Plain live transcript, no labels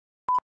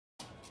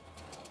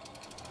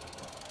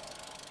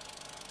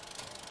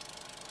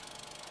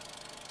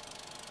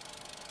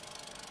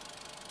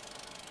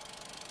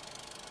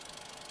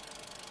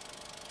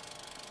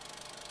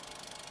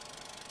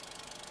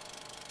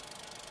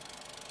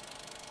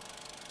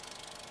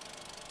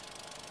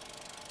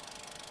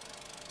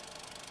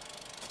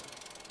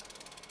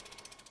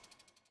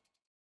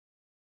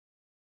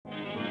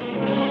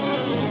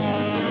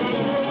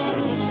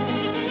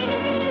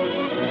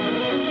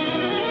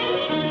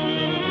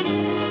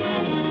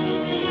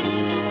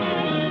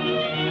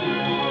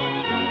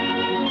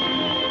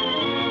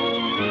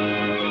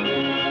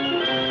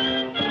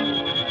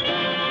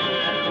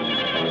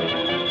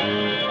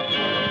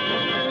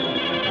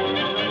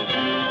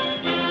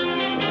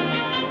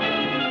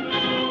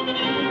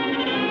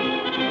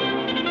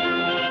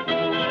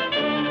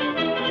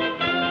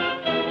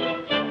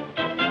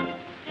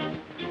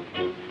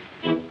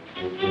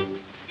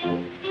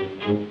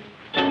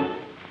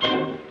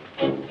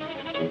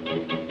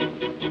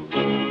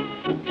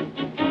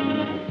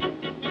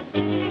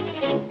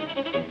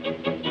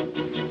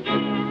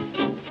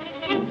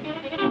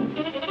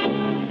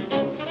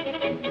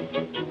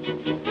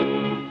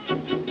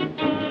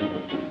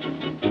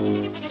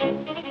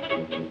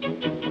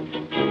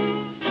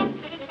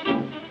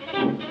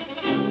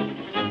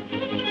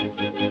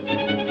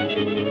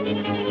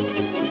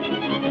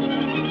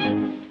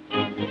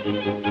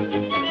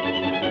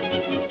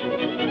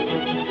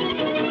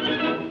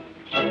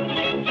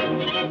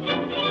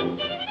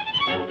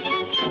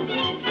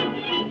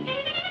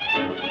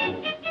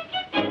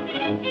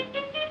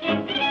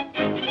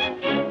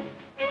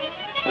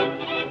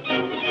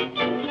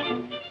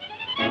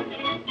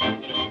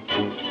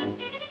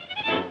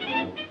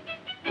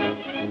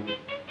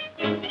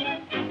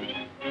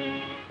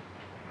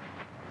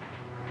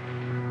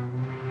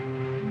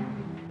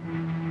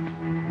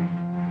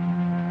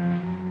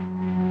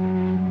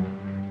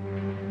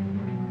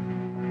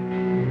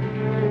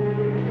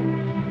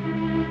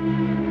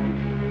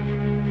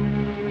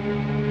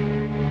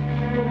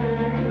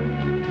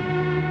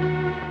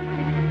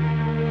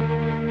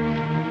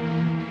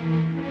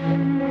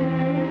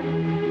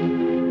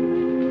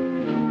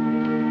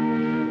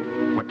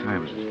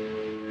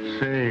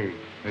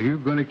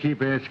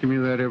Keep asking me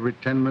that every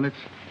 10 minutes?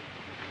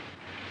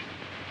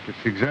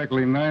 It's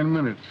exactly 9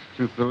 minutes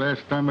since the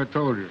last time I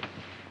told you.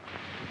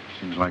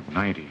 Seems like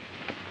 90.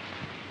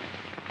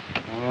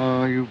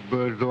 Oh, you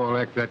birds all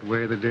act that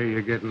way the day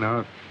you're getting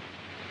out.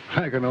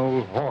 Like an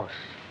old horse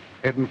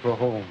heading for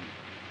home.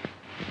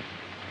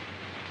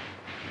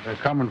 They're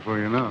coming for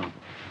you now.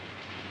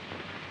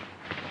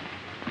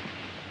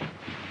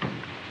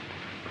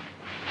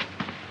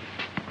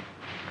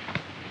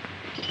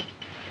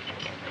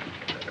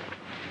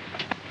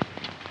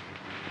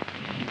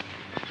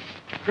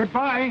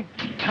 Goodbye.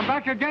 Come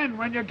back again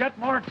when you get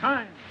more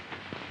time.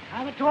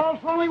 Have a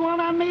 12 for only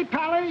one on me,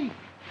 Pally.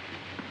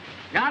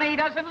 Johnny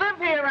doesn't live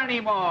here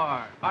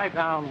anymore. Lie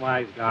down,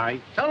 wise guy.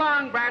 So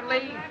long,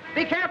 Bradley.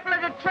 Be careful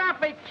of the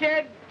traffic,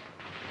 kid.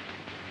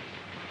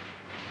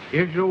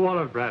 Here's your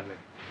wallet, Bradley.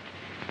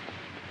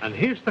 And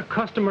here's the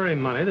customary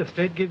money the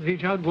state gives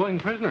each outgoing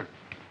prisoner.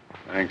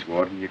 Thanks,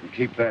 Warden. You can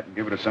keep that and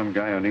give it to some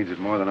guy who needs it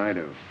more than I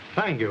do.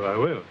 Thank you, I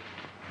will.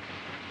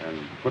 And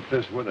put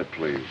this with it,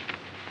 please.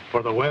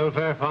 For the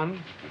welfare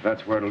fund? If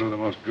that's where it'll do the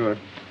most good.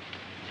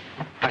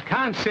 I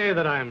can't say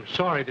that I'm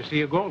sorry to see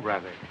you go,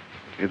 Bradley.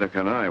 Neither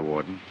can I,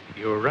 Warden.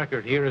 Your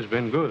record here has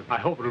been good. I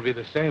hope it'll be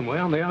the same way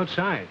on the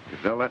outside.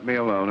 If they'll let me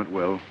alone, it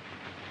will.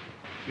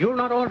 You're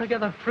not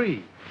altogether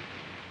free.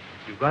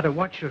 You've got to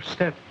watch your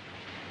step.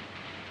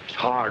 It's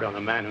hard on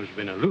a man who's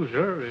been a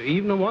loser,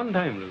 even a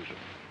one-time loser.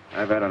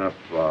 I've had enough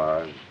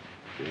bars,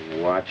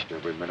 being watched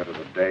every minute of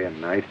the day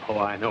and night. Oh,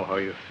 I know how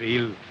you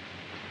feel.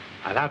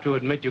 I'll have to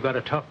admit you got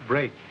a tough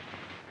break.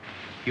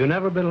 You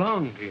never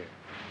belonged here.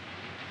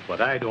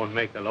 But I don't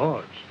make the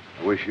laws.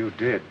 I wish you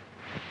did.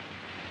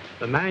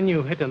 The man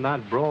you hit in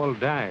that brawl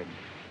died,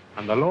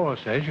 and the law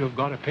says you've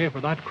got to pay for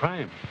that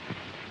crime.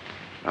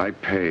 I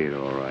paid,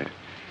 all right.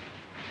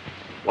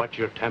 Watch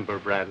your temper,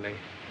 Bradley.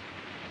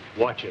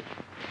 Watch it.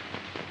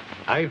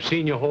 I've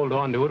seen you hold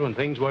on to it when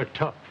things were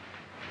tough.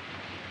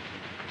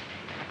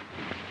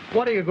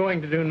 What are you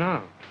going to do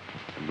now?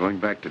 I'm going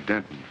back to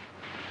Denton.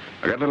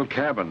 I got a little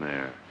cabin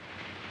there.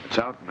 It's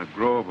out in a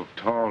grove of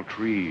tall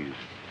trees.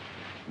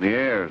 And the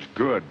air's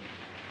good.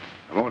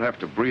 I won't have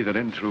to breathe it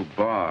in through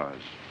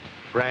bars.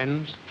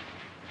 Friends?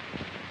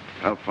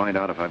 I'll find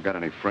out if I've got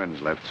any friends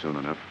left soon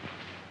enough.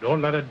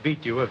 Don't let it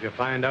beat you if you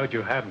find out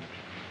you haven't.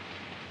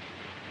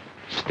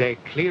 Stay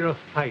clear of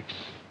fights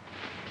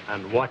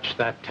and watch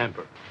that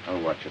temper.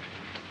 I'll watch it.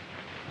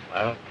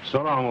 Well,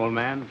 so long, old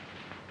man,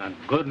 and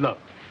good luck.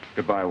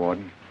 Goodbye,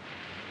 Warden.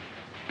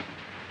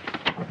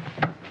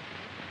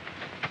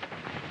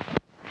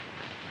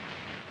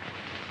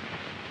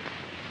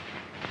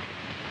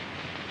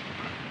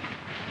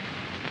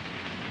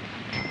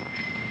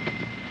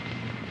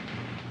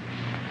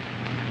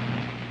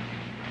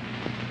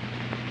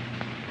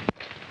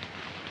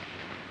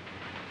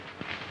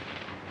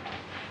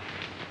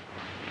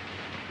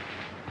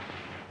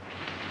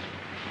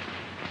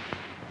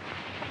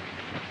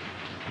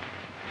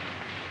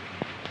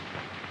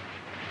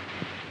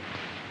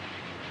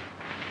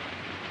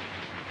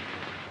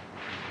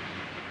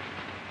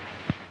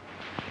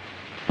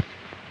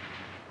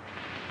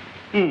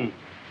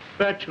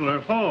 Bachelor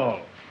Hall.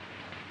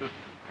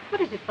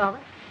 What is it, Father?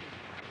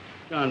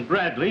 John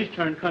Bradley's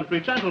turned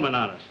country gentleman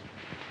on us.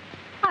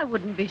 I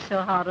wouldn't be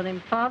so hard on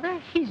him, Father.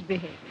 He's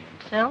behaving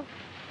himself.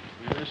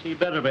 Yes, he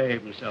better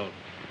behave himself.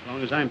 As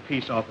long as I'm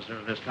peace officer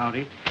of this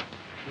county,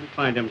 he'll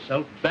find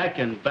himself back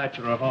in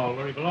Bachelor Hall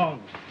where he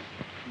belongs.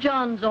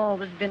 John's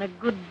always been a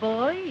good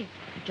boy,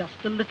 just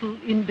a little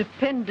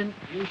independent.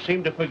 You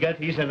seem to forget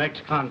he's an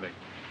ex-convict.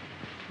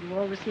 You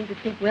always seem to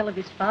think well of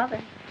his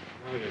father.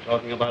 Oh, you're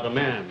talking about a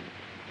man.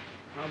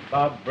 How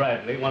Bob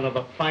Bradley, one of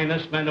the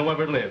finest men who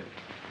ever lived,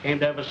 came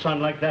to have a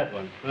son like that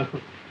one.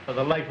 For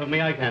the life of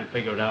me, I can't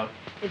figure it out.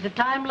 It's a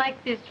time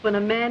like this when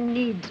a man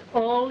needs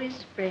all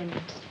his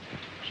friends.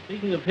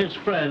 Speaking of his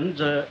friends,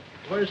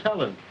 where's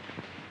Helen?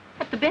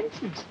 At the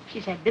Bensons.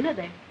 She's had dinner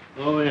there.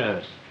 Oh,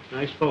 yes.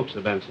 Nice folks,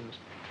 the Bensons.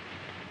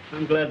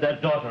 I'm glad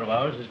that daughter of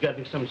ours is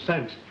getting some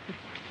sense.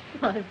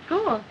 Why, of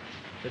course.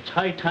 It's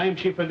high time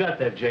she forgot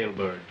that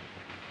jailbird.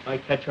 If I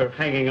catch her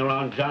hanging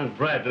around John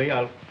Bradley,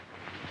 I'll...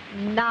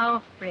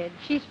 Now, Fred,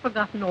 she's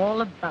forgotten all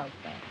about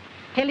that.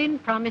 Helen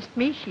promised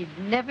me she'd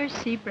never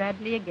see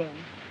Bradley again.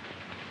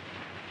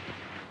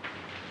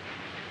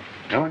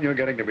 Helen, you're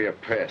getting to be a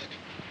pest.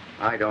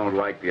 I don't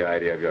like the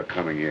idea of your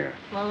coming here.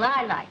 Well,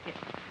 I like it.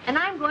 And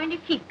I'm going to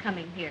keep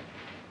coming here.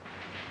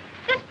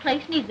 This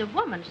place needs a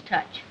woman's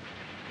touch.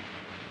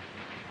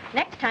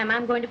 Next time,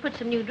 I'm going to put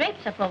some new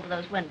drapes up over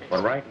those windows.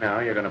 Well, right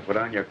now, you're going to put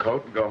on your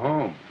coat and go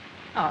home.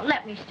 Oh,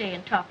 let me stay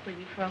and talk with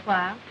you for a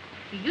while.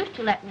 You used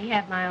to let me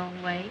have my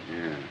own way.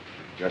 Yeah,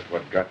 just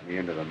what got me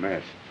into the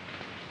mess.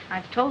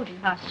 I've told you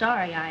how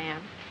sorry I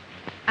am.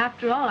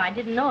 After all, I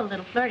didn't know a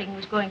little flirting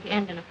was going to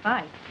end in a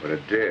fight. But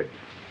it did.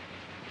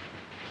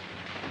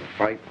 The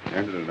fight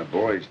ended in a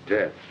boy's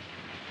death.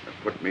 It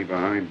put me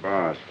behind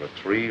bars for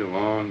 3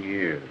 long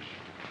years.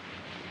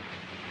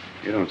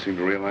 You don't seem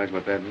to realize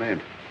what that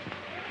meant.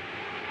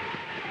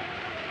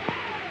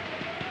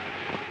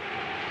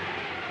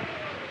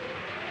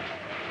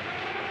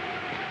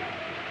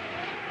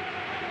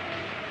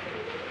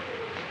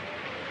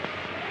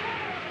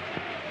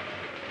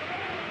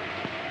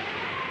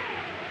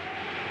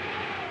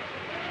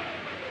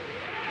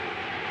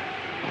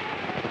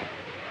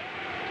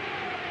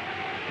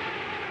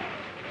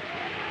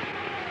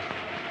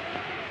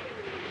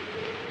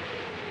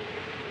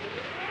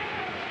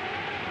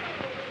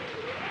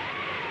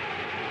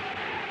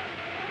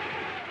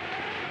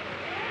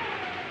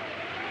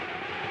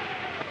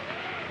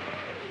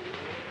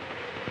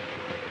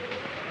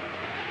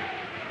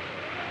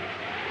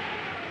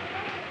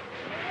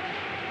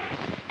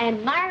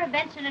 And Myra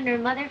Benson and her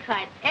mother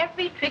tried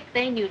every trick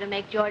they knew to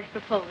make George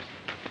propose.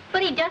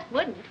 But he just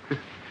wouldn't.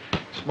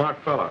 Smart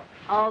fella.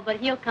 Oh, but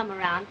he'll come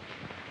around.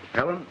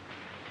 Helen,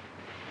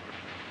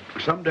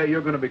 someday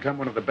you're going to become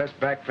one of the best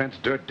back fence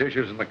dirt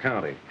dishers in the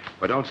county.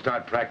 But don't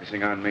start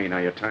practicing on me. Now,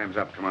 your time's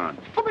up. Come on.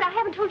 Oh, but I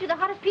haven't told you the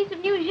hottest piece of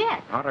news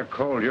yet. Hot or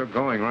cold, you're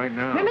going right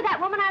now. Remember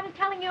that woman I was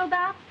telling you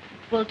about?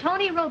 Well,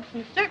 Tony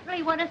Robson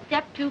certainly went a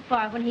step too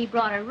far when he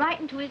brought her right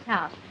into his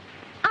house.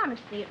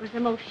 Honestly, it was the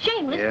most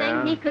shameless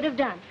thing he could have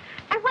done.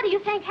 And what do you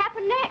think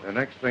happened next? The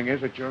next thing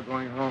is that you're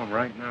going home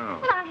right now.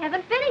 Well, I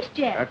haven't finished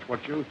yet. That's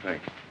what you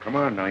think. Come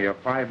on now, your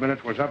 5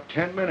 minutes was up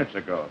 10 minutes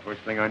ago.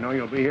 First thing I know,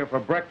 you'll be here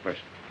for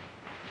breakfast.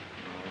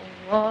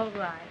 Oh, all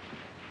right.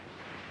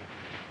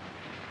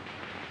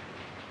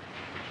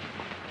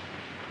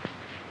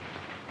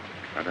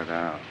 Cut it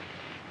out.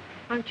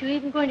 Aren't you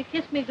even going to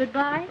kiss me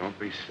goodbye? Don't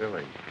be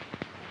silly.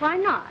 Why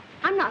not?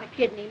 I'm not a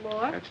kid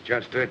anymore. That's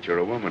just it. You're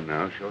a woman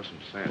now. Show some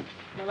sense.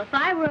 Well, if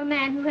I were a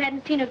man who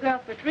hadn't seen a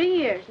girl for 3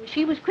 years and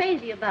she was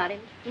crazy about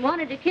him and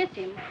wanted to kiss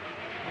him...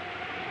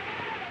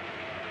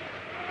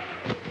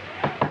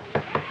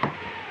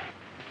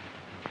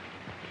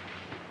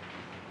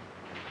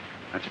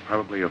 That's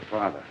probably your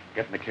father.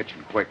 Get in the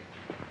kitchen, quick.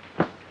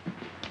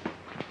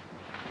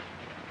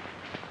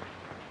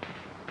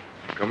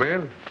 Come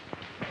in.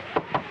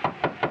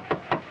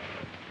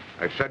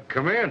 I said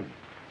come in.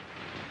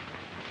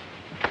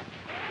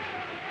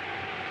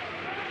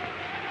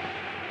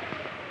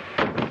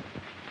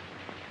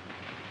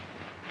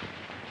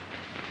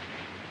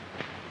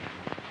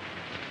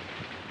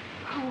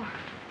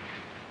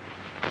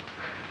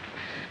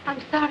 I'm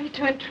sorry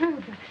to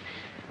intrude, but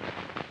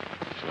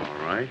It's all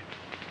right.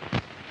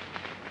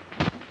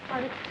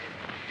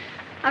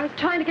 I was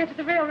trying to get to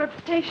the railroad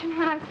station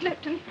when I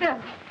slipped and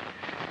fell.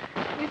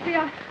 You see,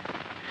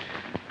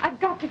 I've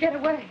got to get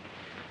away.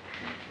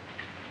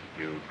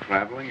 You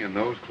traveling in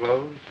those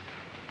clothes?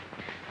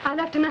 I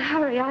left in a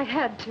hurry. I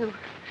had to.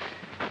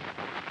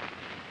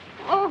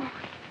 Oh.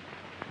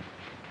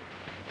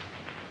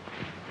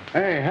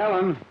 Hey,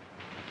 Helen.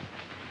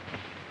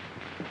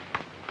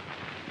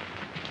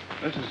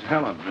 This is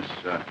Helen, Miss,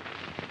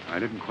 I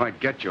didn't quite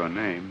get your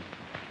name.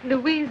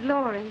 Louise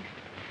Loring.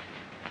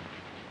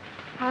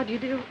 How do you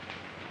do?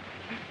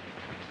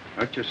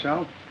 Hurt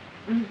yourself?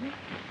 Mm-hmm.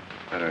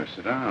 Better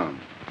sit down.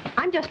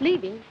 I'm just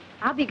leaving.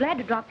 I'll be glad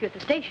to drop you at the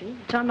station.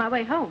 It's on my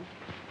way home.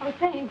 Oh,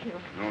 thank you.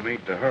 No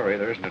need to hurry.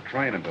 There isn't a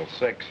train until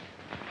 6.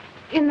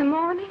 In the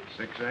morning?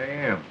 6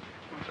 a.m.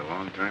 It's a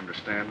long time to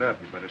stand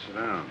up. You better sit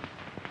down.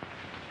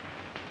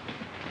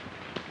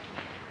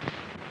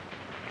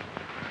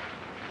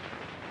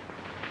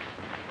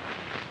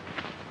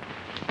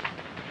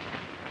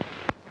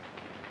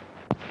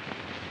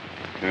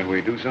 Can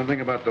we do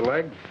something about the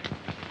leg?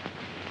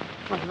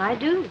 What'll I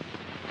do?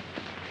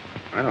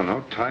 I don't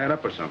know. Tie it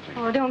up or something.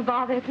 Oh, don't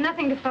bother. It's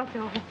nothing to fuss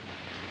over.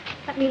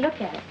 Let me look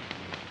at it.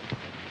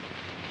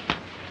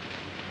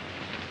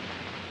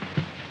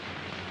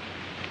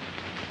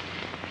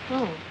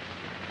 Oh,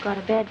 got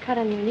a bad cut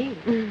on your knee.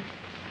 Mm.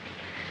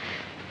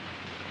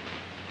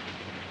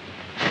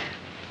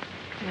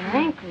 Your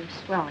ankle's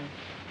swelling.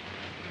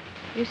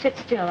 You sit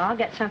still. I'll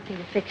get something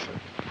to fix it.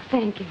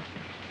 Thank you.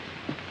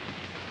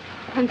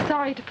 I'm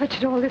sorry to put you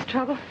to all this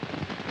trouble.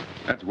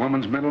 That's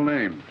woman's middle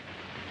name.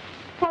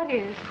 What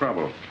is?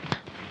 Trouble.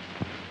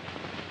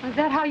 Is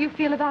that how you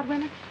feel about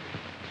women?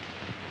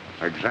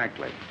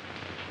 Exactly.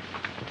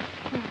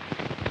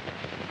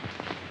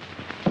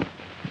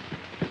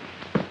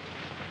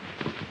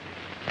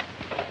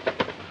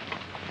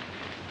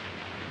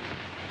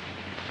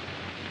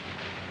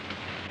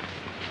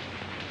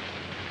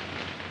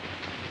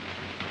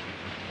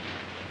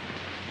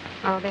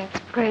 Oh, that's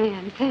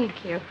grand.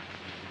 Thank you.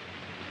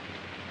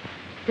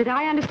 Did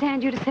I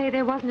understand you to say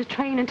there wasn't a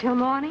train until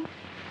morning?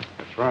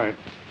 That's right.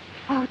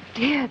 Oh,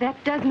 dear,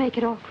 that does make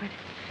it awkward.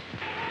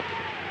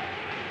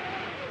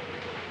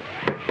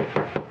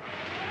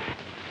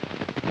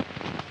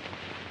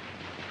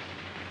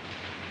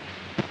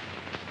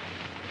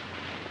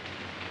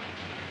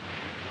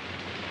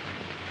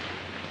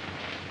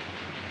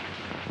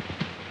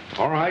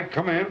 All right,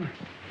 come in.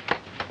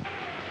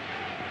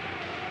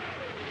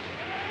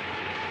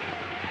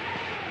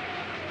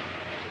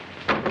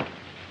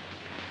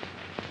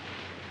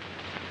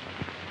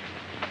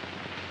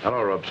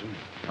 Hello, Robson.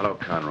 Hello,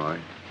 Conroy.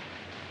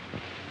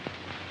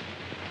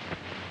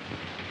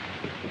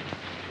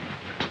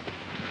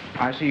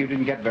 I see you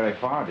didn't get very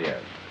far,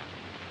 dear.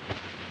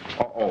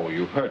 Oh,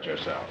 you hurt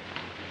yourself.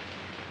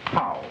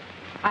 How?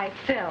 I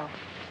fell.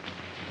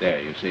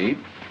 There, you see.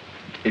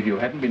 If you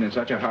hadn't been in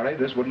such a hurry,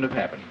 this wouldn't have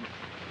happened.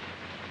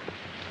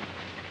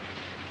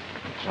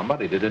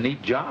 Somebody did a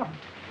neat job.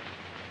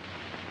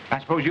 I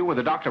suppose you were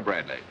the doctor,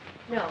 Bradley.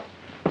 No.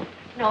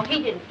 No,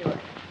 he didn't do it.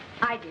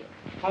 I did.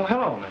 Oh,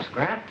 hello, Miss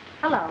Grant.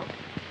 Hello.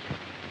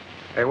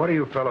 Hey, what do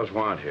you fellows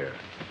want here?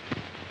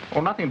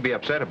 Oh, nothing to be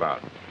upset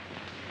about.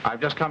 I've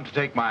just come to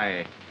take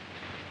my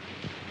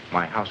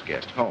house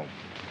guest home.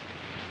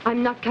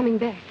 I'm not coming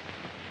back.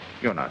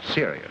 You're not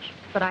serious.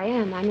 But I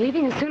am. I'm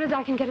leaving as soon as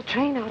I can get a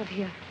train out of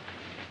here.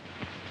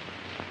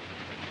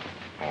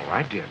 All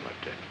right, dear, but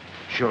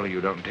surely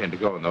you don't intend to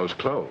go in those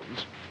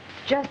clothes.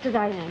 Just as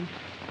I am.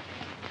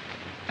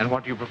 And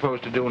what do you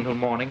propose to do until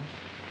morning?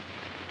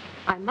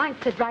 I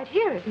might sit right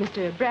here if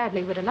Mr.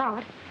 Bradley would allow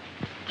it.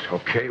 It's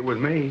okay with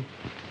me.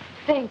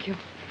 Thank you.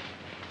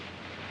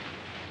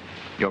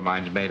 Your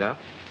mind's made up?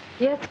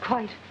 Yes,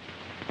 quite.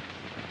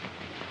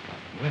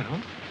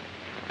 Well,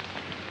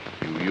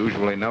 you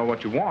usually know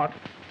what you want.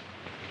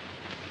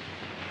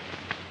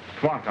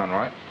 Come on,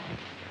 Conroy.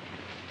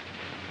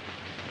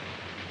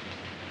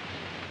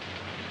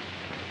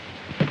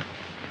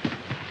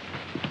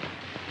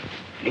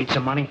 Need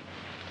some money?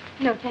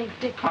 No, thanks,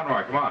 Dick.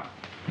 Conroy, come on.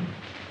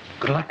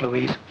 Good luck,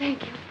 Louise.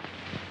 Thank you.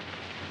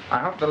 I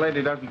hope the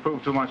lady doesn't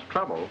prove too much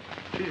trouble.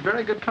 She's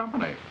very good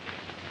company.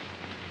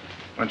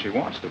 When she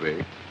wants to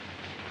be.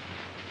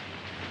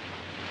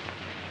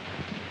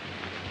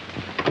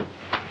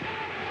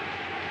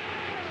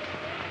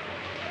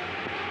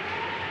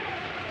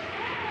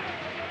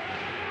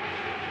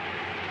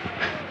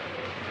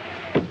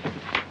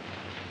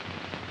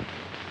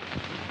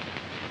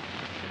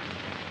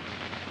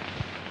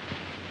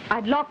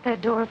 I'd lock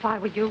that door if I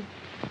were you.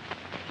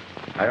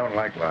 I don't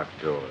like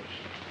locked doors.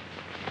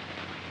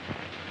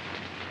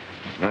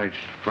 Nice,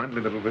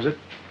 friendly little visit.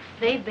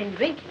 They've been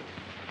drinking.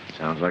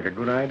 Sounds like a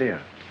good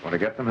idea. Want to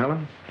get them,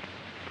 Helen?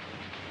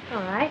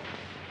 All right.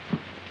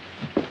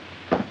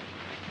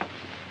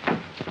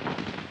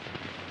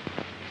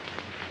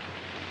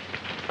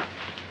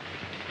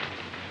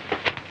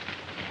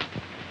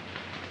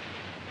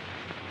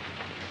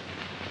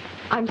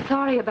 I'm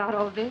sorry about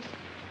all this.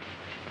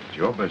 It's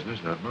your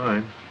business, not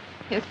mine.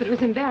 Yes, but it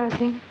was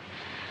embarrassing.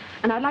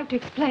 And I'd like to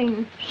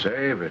explain.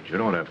 Save it. You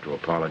don't have to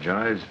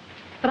apologize.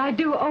 But I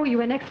do owe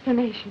you an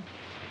explanation.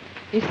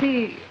 You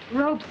see,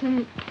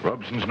 Robson...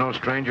 Robson's no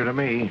stranger to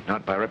me.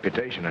 Not by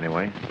reputation,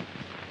 anyway.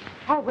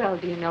 How well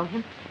do you know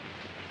him?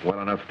 Well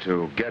enough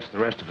to guess the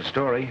rest of the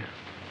story.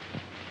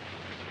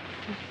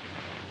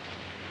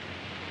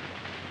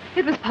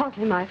 It was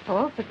partly my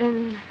fault, but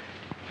then...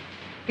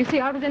 You see,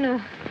 I was in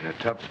a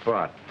tough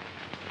spot.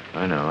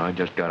 I know. I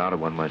just got out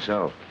of one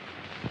myself.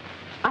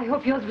 I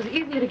hope yours was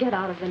easier to get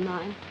out of than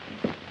mine.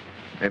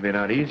 Maybe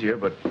not easier,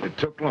 but it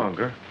took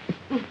longer.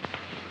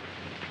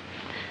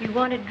 You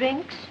wanted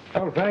drinks?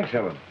 Oh, thanks,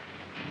 Helen.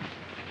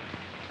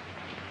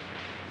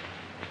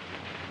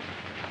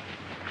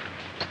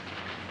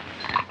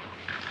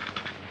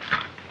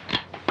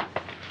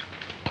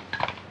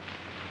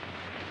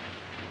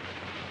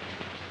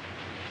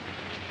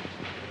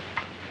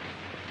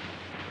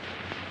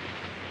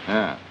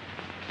 Yeah.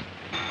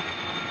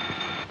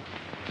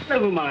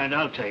 Never mind,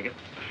 I'll take it.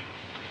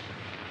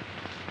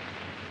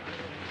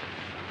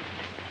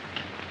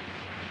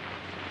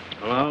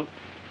 Hello?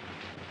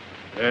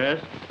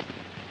 Yes?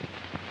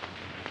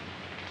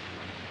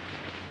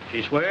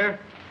 She swear?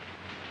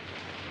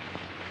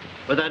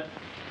 But that...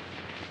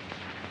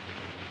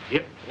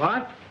 Yep,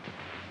 what?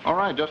 All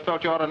right, just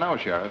felt you ought to know,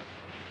 Sheriff.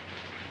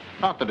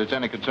 Not that it's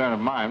any concern of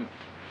mine.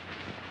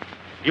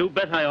 You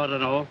bet I ought to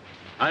know.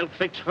 I'll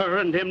fix her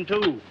and him,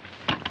 too.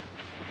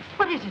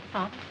 What is it,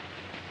 Father?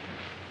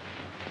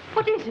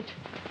 What is it?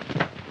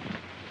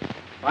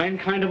 Fine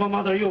kind of a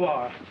mother you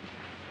are.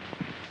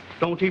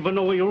 Don't even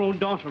know where your own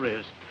daughter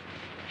is.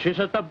 She's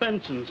at the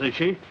Bensons, is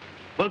she?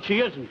 Well, she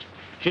isn't.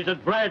 She's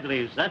at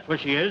Bradley's, that's where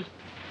she is.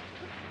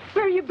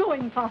 Where are you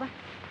going, Father?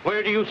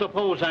 Where do you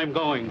suppose I'm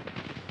going?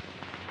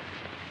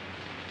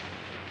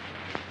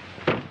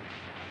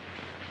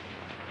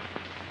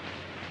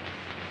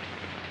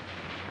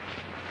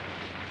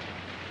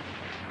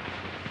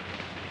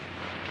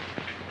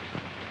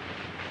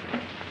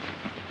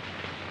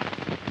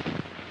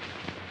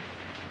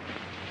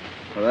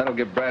 Well, that'll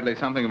give Bradley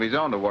something of his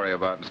own to worry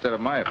about instead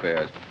of my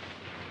affairs.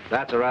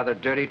 That's a rather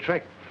dirty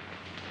trick.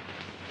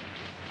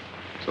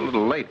 It's a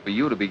little late for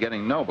you to be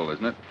getting noble,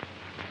 isn't it?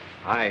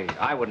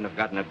 I wouldn't have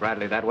gotten at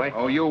Bradley that way.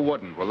 Oh, you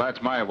wouldn't. Well,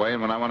 that's my way,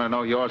 and when I want to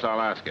know yours,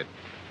 I'll ask it.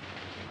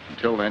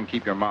 Until then,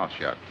 keep your mouth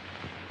shut.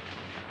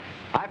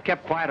 I've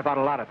kept quiet about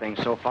a lot of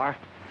things so far,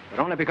 but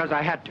only because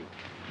I had to.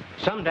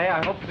 Someday,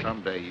 I hope to...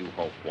 Someday you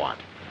hope what?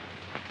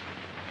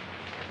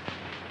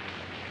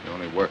 You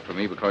only work for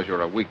me because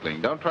you're a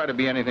weakling. Don't try to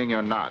be anything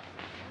you're not.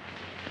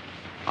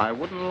 I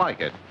wouldn't like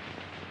it.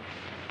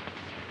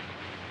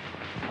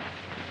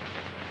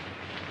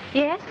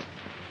 Yes?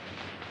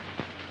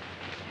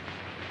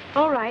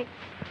 All right.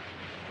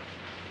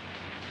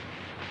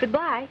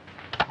 Goodbye.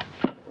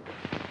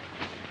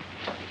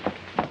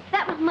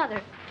 That was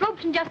Mother.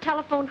 Robson just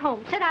telephoned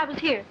home. Said I was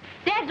here.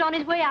 Dad's on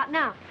his way out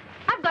now.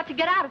 I've got to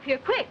get out of here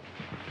quick.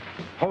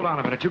 Hold on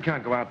a minute. You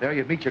can't go out there.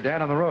 You'd meet your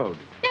dad on the road.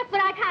 Yes,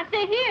 but I can't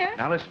stay here.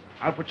 Now, listen.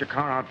 I'll put your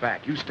car out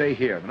back. You stay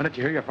here. The minute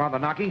you hear your father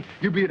knocking,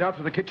 you beat it out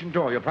through the kitchen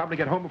door. You'll probably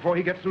get home before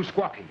he gets through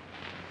squawking.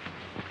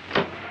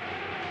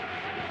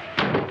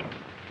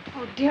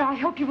 Oh, dear, I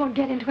hope you won't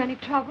get into any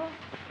trouble.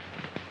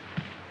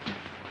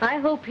 I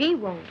hope he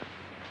won't.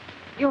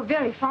 You're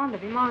very fond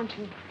of him, aren't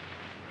you?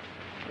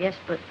 Yes,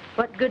 but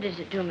what good does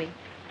it do me?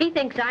 He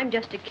thinks I'm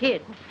just a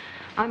kid.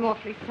 I'm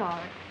awfully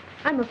sorry.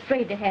 I'm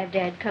afraid to have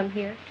Dad come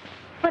here.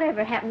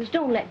 Whatever happens,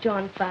 don't let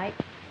John fight.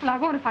 Well, I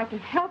won't if I can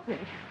help it.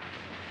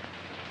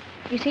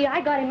 You see,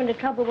 I got him into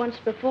trouble once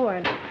before,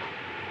 and...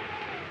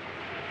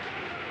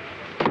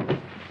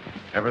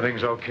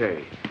 Everything's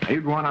okay. Now,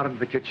 you go on out into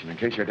the kitchen in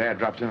case your dad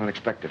drops in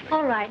unexpectedly.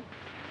 All right.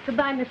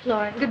 Goodbye, Miss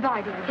Loring.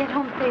 Goodbye, dear. Get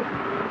home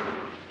safely.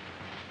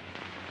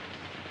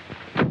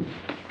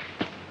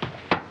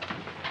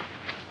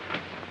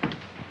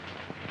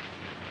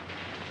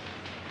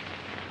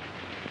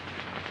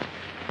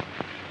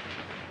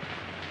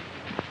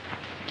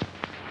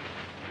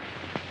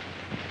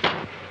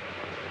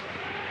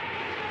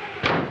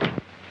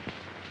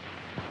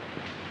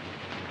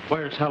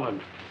 Where's Helen?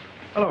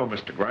 Hello,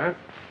 Mr. Grant.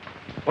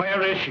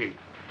 Where is she?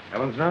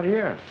 Helen's not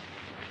here.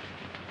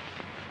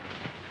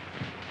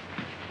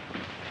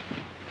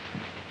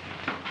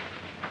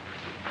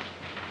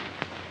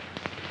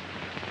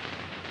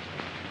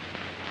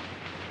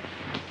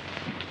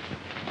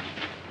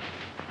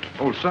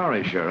 Oh,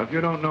 sorry, Sheriff. You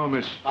don't know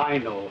Miss... I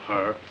know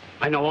her.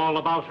 I know all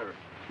about her.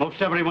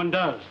 Most everyone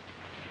does.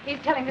 He's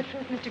telling the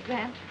truth, Mr.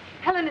 Grant.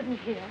 Helen isn't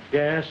here.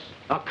 Yes,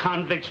 a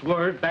convict's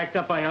word backed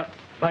up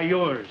by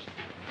yours.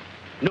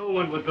 No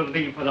one would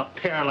believe for the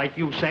pair like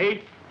you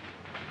say.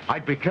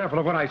 I'd be careful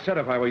of what I said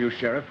if I were you,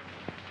 Sheriff.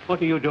 What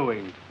are you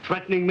doing?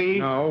 Threatening me?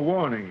 No,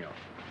 warning you.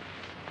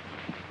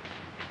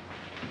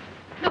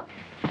 Look,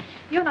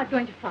 you're not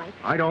going to fight.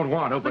 I don't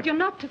want to, But you're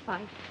not to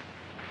fight.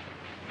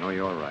 No,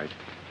 you're right.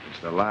 It's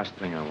the last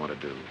thing I want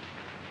to do.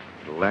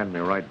 It'll land me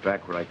right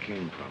back where I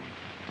came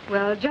from.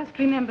 Well, just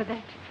remember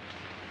that.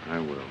 I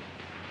will.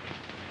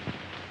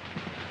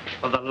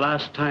 For the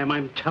last time,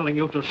 I'm telling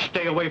you to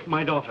stay away from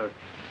my daughter.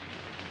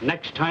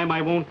 Next time,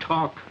 I won't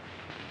talk.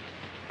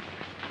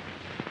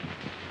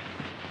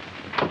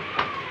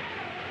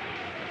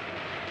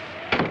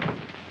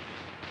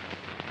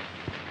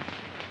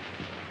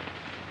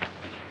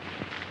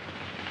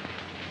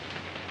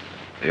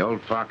 The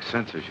old fox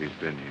senses she's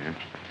been here.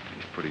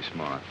 He's pretty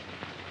smart.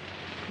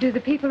 Do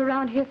the people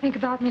around here think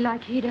about me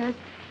like he does?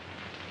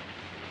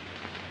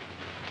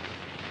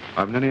 I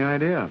haven't any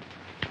idea.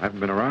 I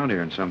haven't been around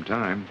here in some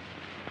time.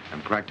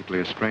 I'm practically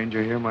a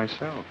stranger here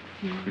myself.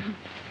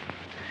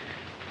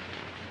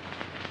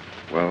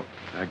 Well,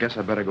 I guess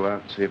I better go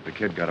out and see if the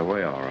kid got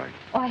away all right.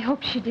 Oh, I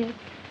hope she did.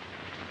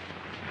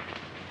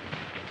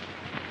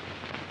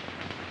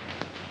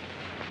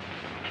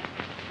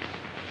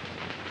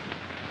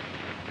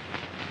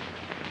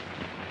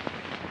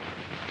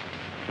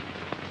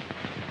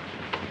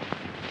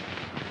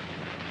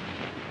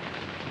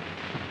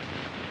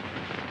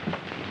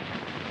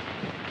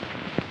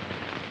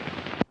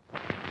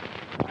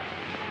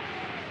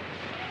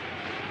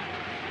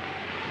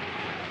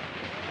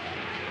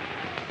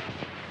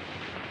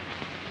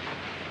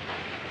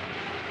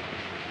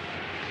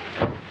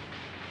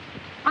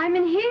 I'm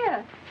in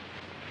here.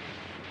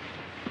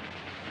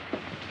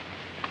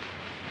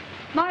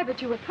 My,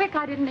 but you were quick.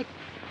 I didn't...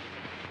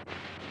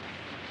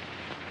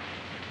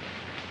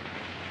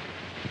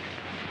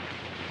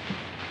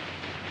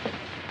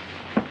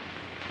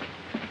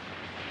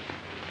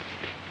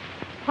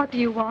 What do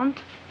you want?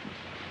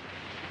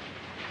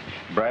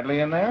 Bradley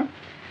in there?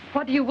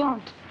 What do you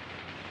want?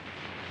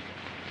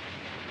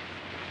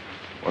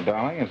 Well,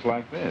 darling, it's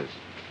like this.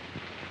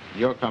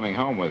 You're coming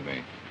home with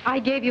me. I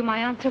gave you my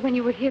answer when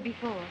you were here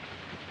before.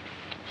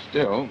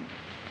 Still,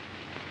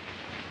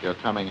 you're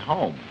coming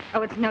home.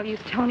 Oh, it's no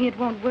use, Tony. It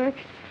won't work.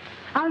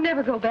 I'll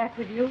never go back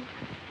with you.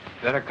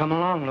 Better come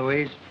along,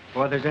 Louise,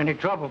 before there's any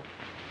trouble.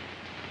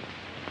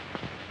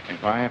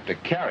 If I have to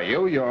carry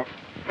you, you're...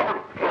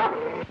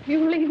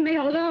 You leave me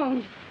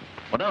alone.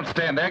 Well, don't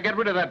stand there. Get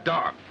rid of that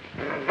dog.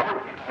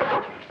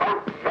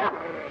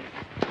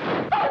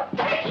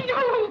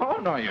 Oh, no!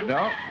 no, you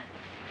don't.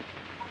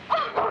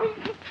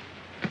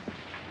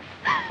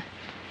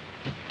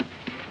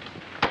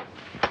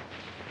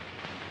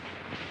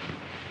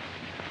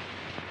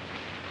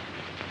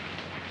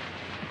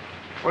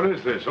 What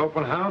is this,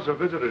 open house or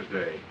visitor's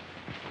day?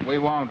 We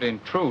won't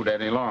intrude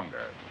any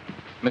longer.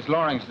 Miss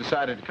Loring's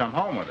decided to come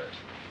home with us.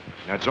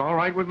 That's all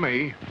right with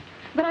me.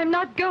 But I'm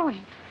not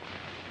going.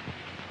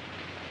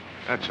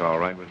 That's all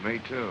right with me,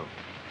 too.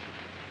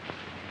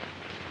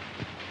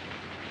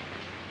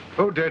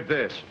 Who did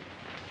this?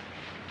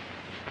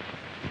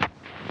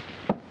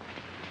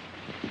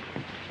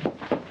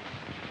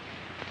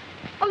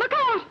 Oh, look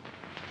out!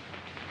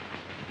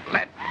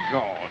 Let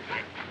go.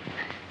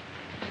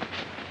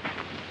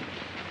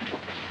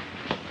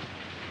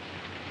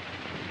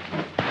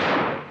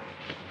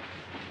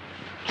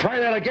 Try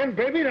that again,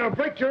 baby, and I'll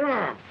break your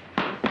arm.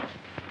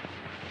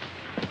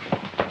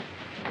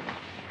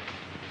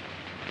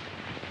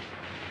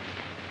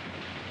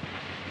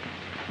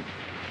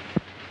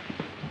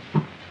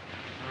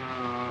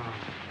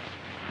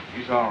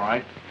 He's all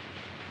right.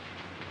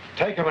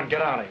 Take him and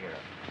get out of here.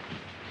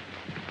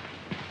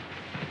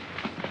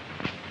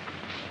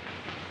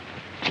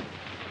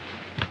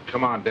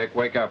 Come on, Dick,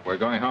 wake up. We're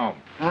going home.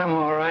 I'm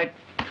all right.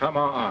 Come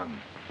on.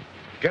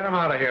 Get him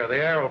out of here. The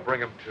air will bring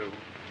him to.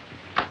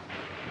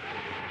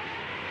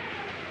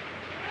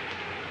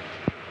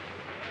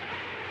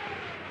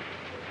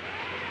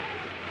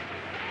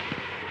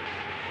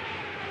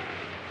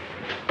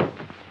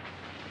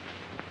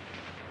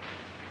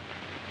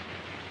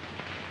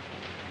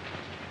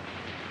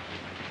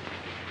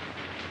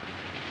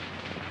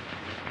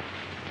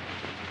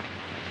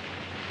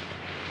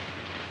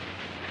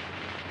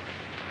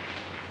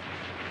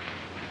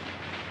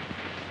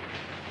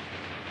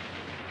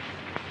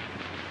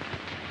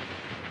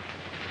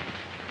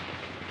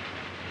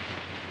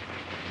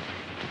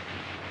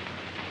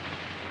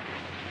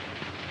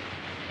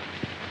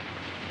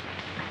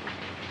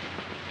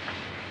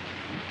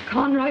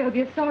 Conroy will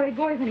be a sorry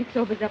boy when he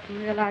sobers up and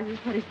realizes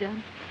what he's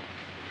done.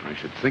 I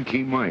should think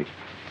he might.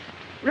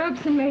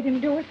 Robson made him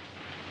do it.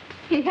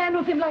 He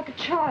handled him like a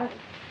child.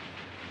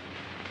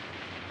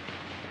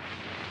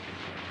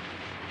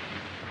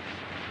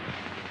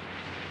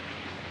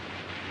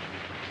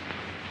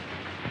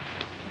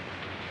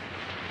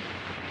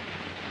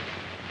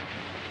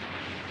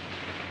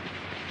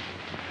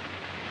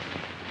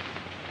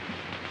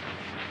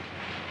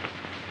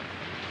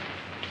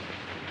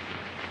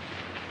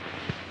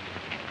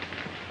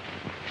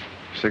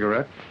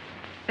 Cigarette?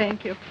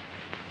 Thank you.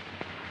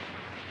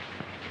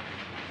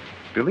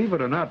 Believe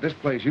it or not, this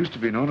place used to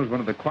be known as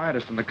one of the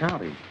quietest in the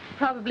county.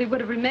 Probably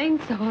would have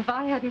remained so if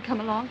I hadn't come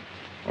along.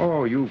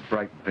 Oh, you've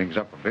brightened things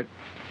up a bit.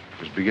 It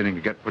was beginning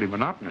to get pretty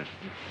monotonous.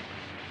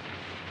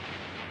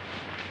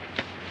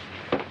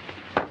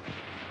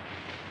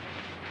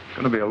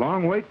 Gonna be a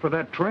long wait for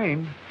that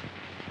train.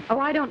 Oh,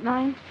 I don't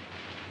mind.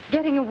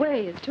 Getting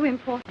away is too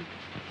important.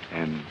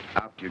 And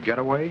out you get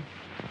away?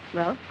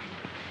 Well,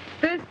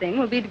 first thing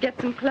will be to get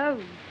some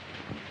clothes.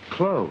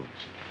 Clothes?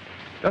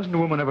 Doesn't a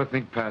woman ever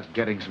think past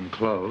getting some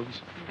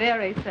clothes?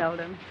 Very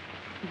seldom.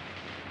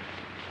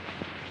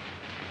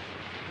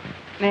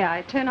 May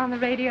I turn on the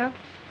radio?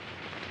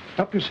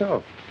 Help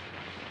yourself.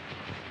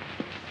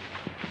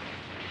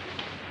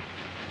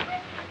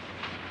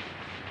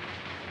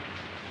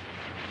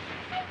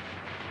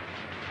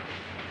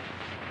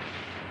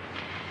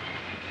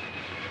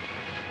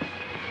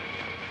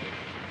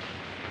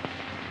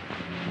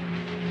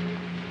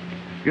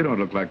 You don't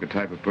look like the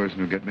type of person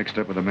who'd get mixed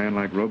up with a man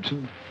like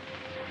Robson.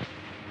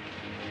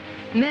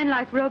 Men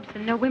like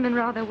Robson know women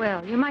rather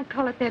well. You might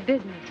call it their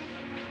business.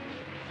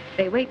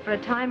 They wait for a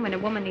time when a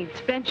woman needs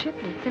friendship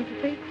and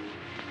sympathy.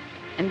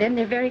 And then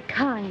they're very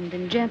kind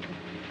and gentle.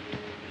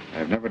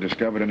 I've never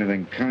discovered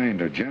anything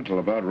kind or gentle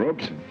about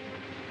Robson.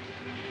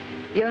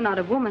 You're not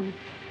a woman.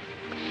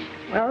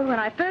 Well, when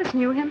I first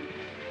knew him...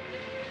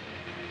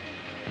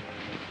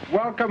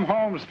 Welcome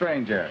home,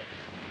 stranger.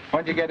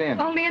 When'd you get in?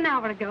 Only an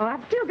hour ago.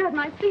 I've still got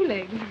my sea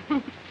legs.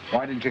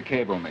 Why didn't you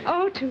cable me?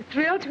 Oh, too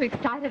thrilled, too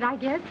excited, I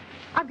guess.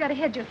 I've got a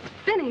head just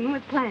spinning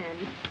with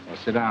plans. Well,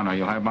 sit down or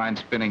you'll have mine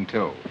spinning,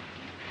 too.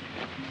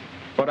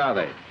 What are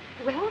they?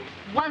 Well,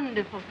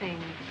 wonderful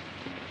things.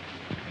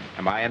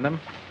 Am I in them?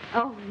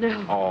 Oh,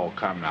 no. Oh,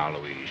 come now,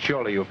 Louise.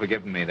 Surely you've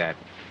forgiven me that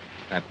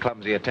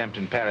clumsy attempt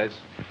in Paris.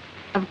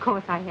 Of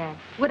course I have.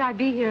 Would I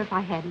be here if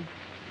I hadn't?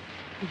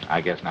 I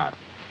guess not.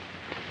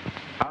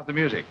 How's the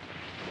music?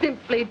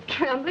 Simply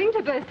trembling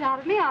to burst out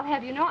of me. I'll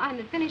have you know I'm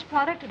the finished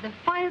product of the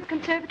finest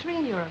conservatory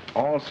in Europe.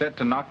 All set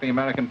to knock the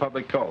American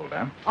public cold,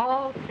 huh?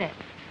 All set.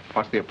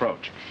 What's the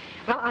approach?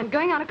 Well, I'm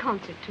going on a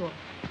concert tour.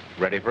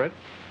 Ready for it?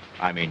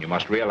 I mean, you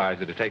must realize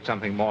that it takes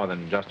something more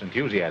than just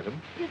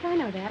enthusiasm. Yes, I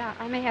know that.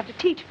 I may have to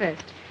teach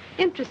first.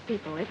 Interest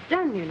people. It's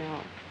done, you know.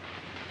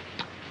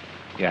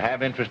 You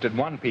have interested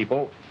one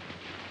people,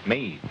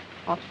 me.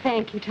 Oh,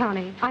 thank you,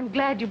 Tony. I'm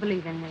glad you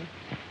believe in me.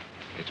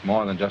 It's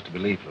more than just a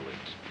belief, Louise.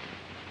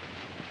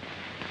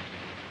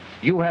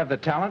 You have the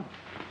talent.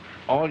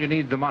 All you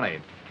need is the money.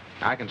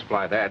 I can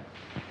supply that.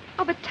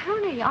 Oh, but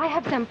Tony, I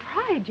have some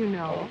pride, you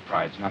know. Oh,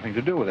 pride's nothing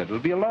to do with it. It'll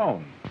be a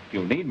loan.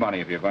 You'll need money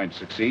if you're going to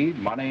succeed.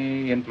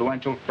 Money,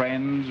 influential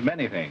friends,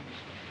 many things.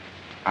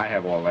 I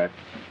have all that.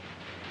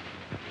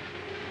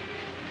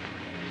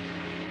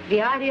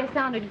 The idea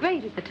sounded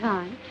great at the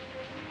time.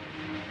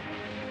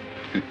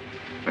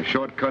 A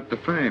shortcut to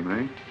fame,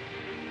 eh?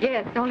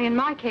 Yes, only in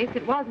my case,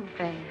 it wasn't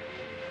fame.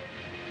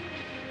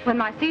 When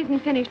my season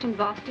finished in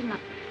Boston,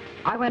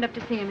 I went up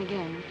to see him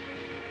again.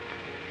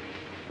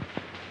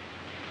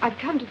 I've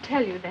come to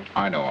tell you that...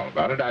 I know all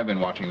about it. I've been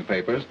watching the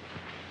papers.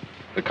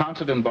 The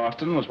concert in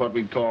Boston was what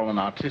we'd call an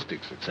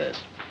artistic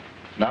success.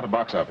 Not a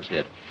box office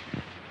hit.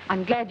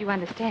 I'm glad you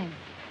understand.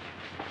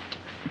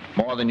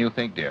 More than you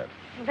think, dear.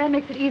 Well, that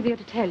makes it easier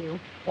to tell you.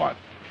 What?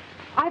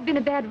 I've been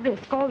a bad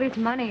risk. All this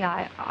money,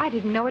 I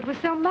didn't know it was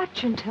so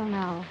much until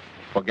now.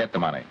 Forget the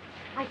money.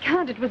 I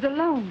can't. It was a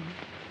loan.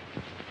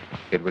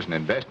 It was an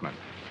investment.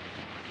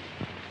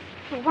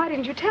 Well, why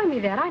didn't you tell me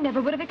that? I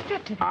never would have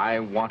accepted it. I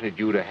wanted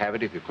you to have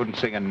it if you couldn't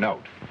sing a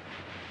note.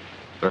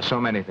 There are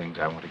so many things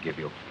I want to give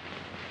you.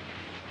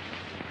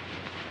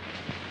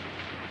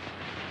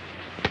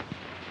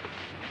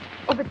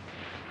 Oh, but...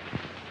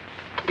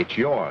 It's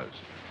yours.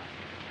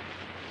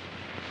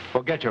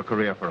 Forget your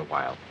career for a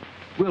while.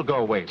 We'll go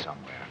away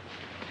somewhere.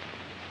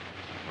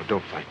 Well,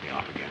 don't fight me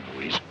off again,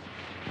 Louise.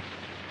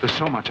 There's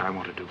so much I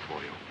want to do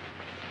for you.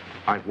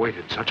 I've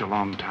waited such a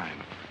long time.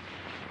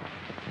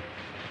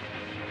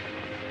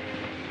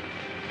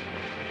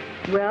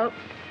 Well,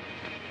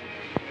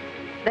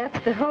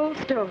 that's the whole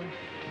story.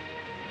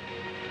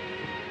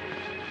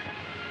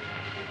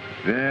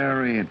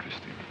 Very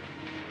interesting.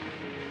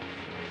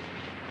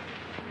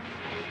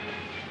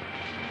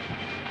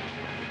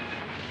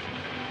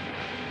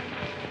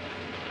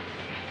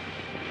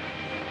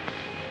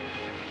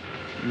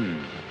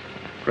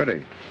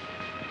 Pretty.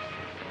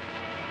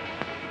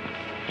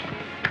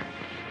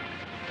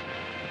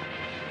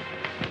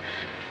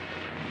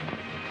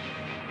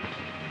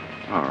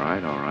 All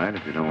right.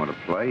 If you don't want to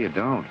play, you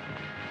don't.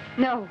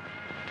 No,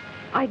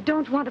 I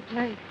don't want to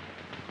play.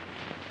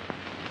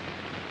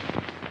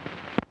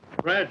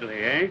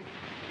 Bradley, eh?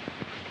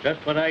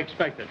 Just what I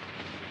expected.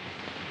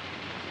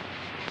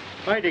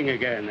 Fighting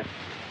again.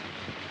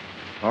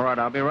 All right,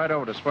 I'll be right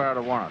over to swear out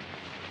a warrant.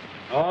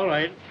 All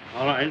right.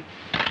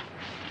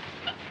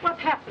 What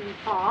happened,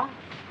 Pa?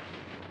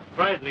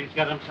 Bradley's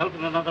got himself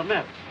in another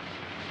mess.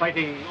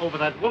 Fighting over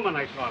that woman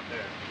I saw up there.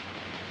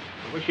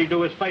 I wish he'd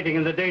do his fighting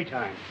in the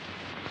daytime.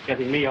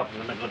 Getting me up in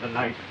the middle of the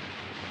night.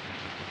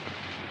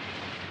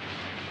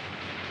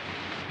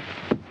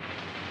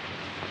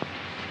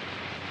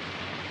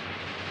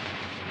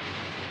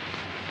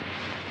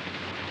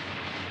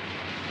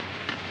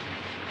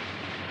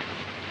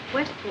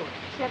 Westport,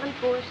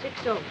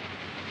 7460.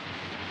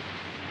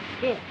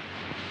 Yes.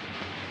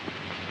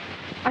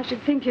 I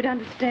should think you'd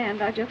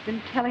understand. I've just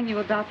been telling you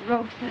about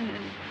Robson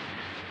and...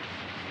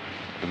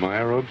 Am I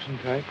a Robson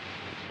type?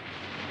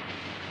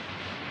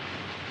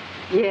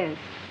 Yes,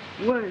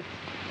 worse.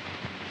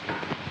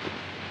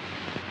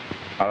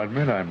 I'll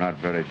admit I'm not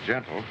very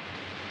gentle.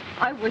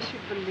 I wish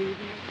you'd believe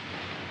me.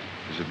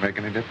 Does it make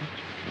any difference?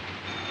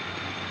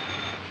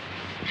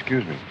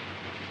 Excuse me.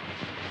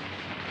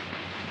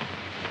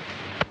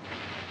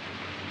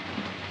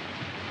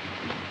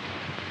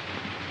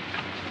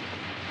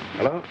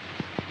 Hello?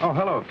 Oh,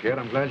 hello, kid.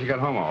 I'm glad you got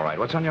home all right.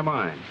 What's on your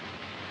mind?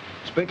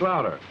 Speak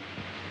louder.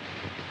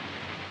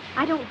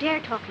 I don't dare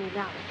talk any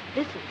louder.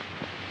 Listen.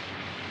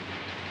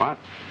 What?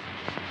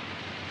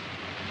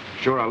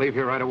 Sure, I'll leave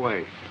here right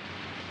away.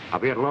 I'll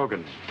be at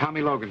Logan's.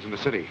 Tommy Logan's in the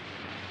city.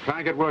 Try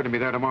and get word to me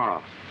there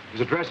tomorrow.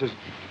 His address is...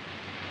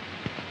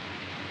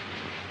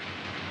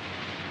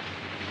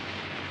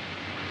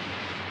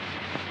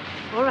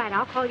 All right,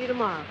 I'll call you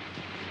tomorrow.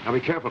 Now be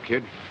careful,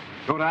 kid.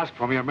 Don't ask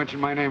for me or mention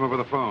my name over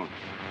the phone.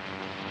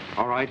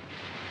 All right.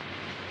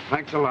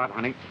 Thanks a lot,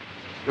 honey.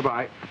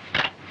 Goodbye.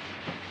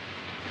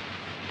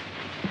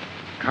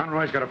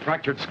 Conroy's got a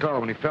fractured skull.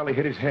 When he fell, he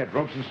hit his head.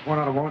 Robson's sworn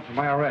out a warrant for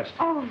my arrest.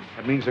 Oh.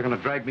 That means they're going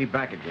to drag me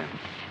back again.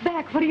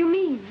 Back? What do you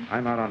mean?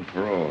 I'm out on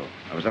parole.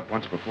 I was up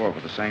once before for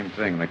the same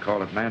thing. They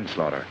call it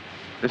manslaughter.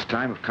 This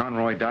time, if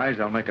Conroy dies,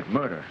 they'll make it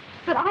murder.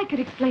 But I could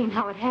explain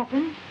how it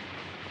happened.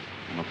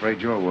 I'm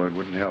afraid your word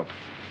wouldn't help.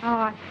 Oh,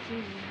 I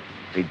see.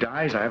 If he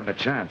dies, I haven't a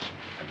chance.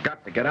 I've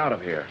got to get out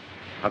of here.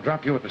 I'll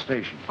drop you at the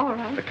station. All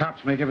right. The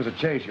cops may give us a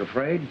chase. You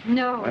afraid?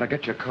 No. Well, I'll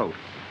get your coat.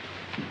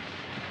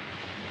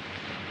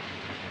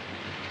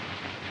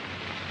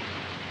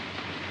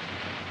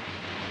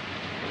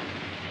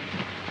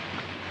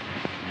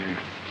 Yeah.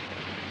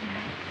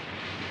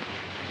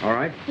 All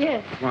right?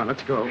 Yes. Come on,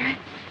 let's go.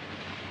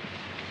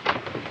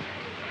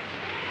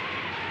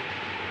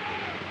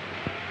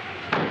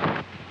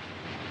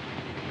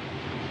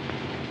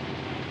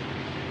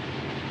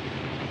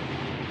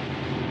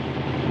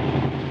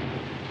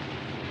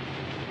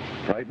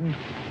 Frightened?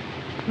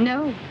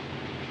 No.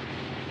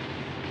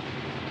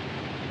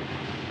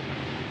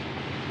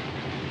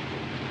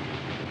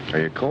 Are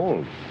you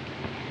cold?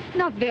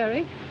 Not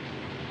very.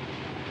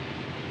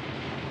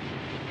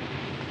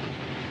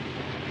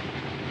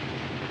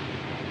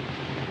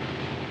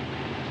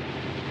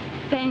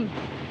 Thanks.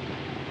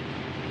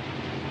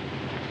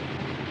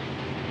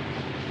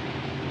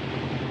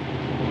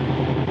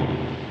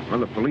 Well,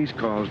 the police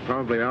call is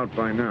probably out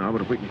by now, but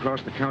if we can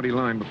cross the county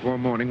line before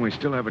morning, we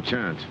still have a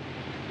chance.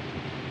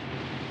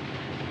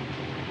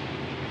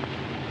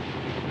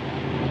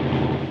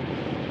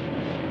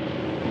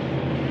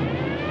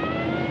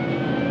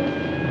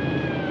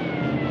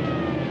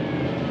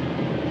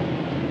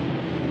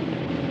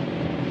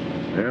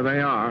 There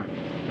they are.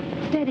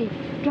 Steady.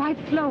 Drive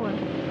slower.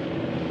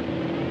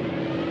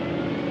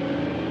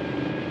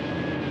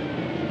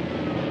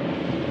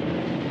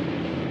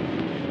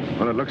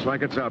 Well, it looks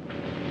like it's up.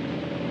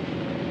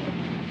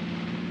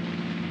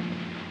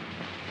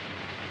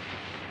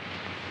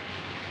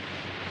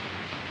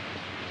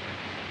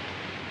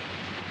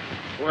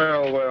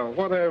 Well,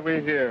 what have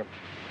we here?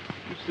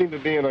 You seem to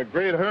be in a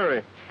great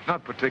hurry.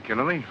 Not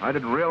particularly. I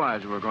didn't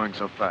realize we were going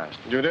so fast.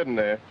 You didn't,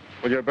 eh?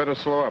 Well, you'd better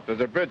slow up. There's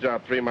a bridge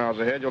out 3 miles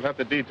ahead. You'll have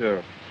to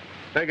detour.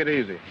 Take it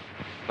easy.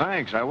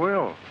 Thanks, I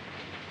will.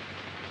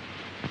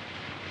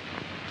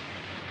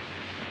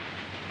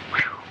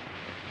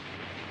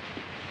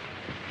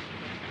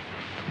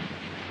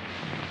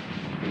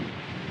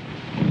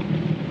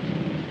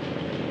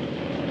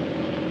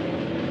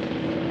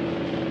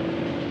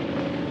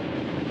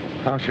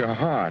 How's your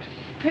heart?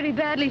 Pretty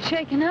badly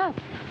shaken up.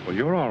 Well,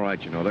 you're all right,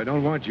 you know. They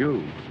don't want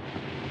you.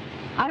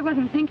 I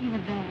wasn't thinking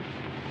of that.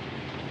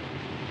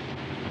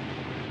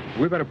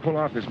 We better pull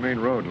off this main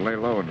road and lay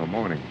low until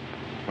morning.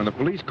 When the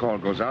police call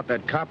goes out,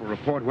 that cop will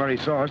report where he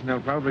saw us, and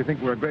they'll probably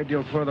think we're a great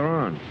deal further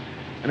on.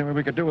 Anyway,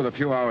 we could do with a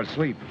few hours'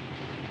 sleep.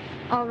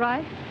 All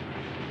right.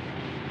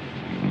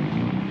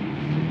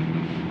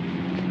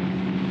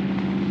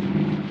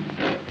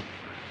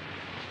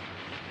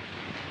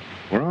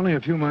 We're only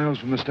a few miles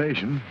from the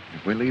station.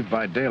 If we leave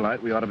by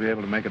daylight, we ought to be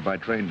able to make it by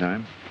train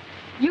time.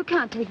 You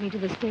can't take me to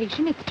the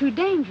station. It's too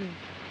dangerous.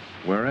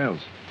 Where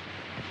else?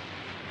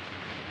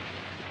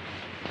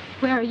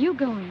 Where are you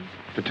going?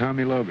 To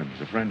Tommy Logan's,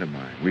 a friend of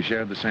mine. We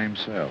shared the same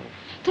cell.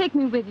 Take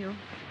me with you.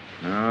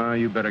 No,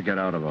 you better get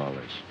out of all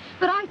this.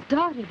 But I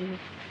started it.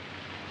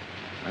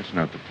 That's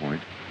not the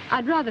point.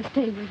 I'd rather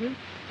stay with you.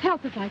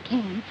 Help if I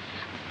can.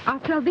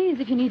 I'll sell these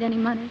if you need any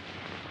money.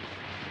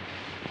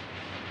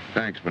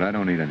 Thanks, but I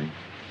don't need any.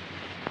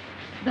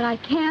 But I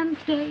can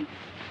stay.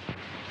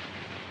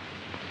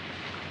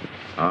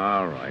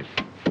 All right.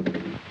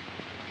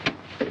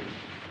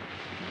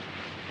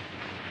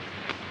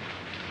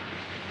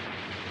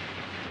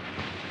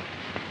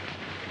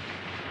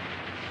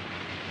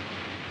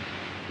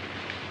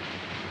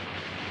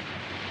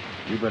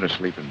 You better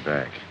sleep in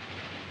back.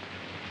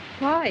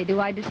 Why? Do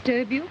I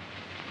disturb you?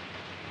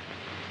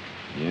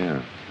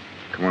 Yeah.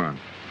 Come on.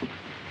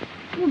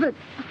 Well, but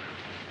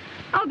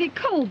I'll be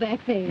cold back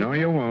there. No,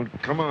 you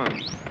won't. Come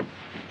on.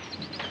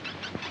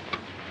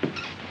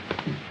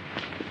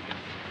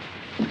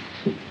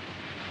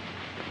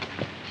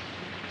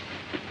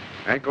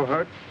 Ankle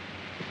hurt?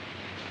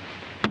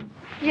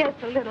 Yes,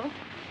 a little.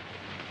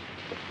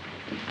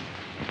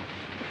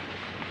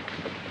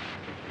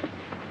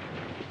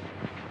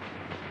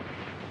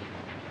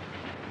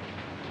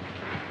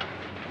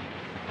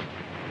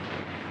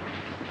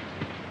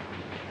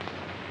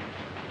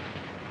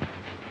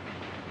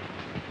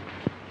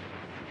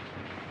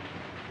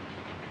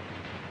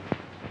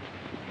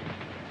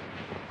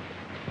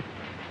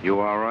 You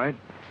all right?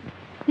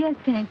 Yes,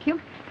 thank you.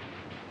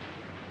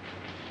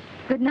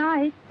 Good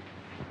night.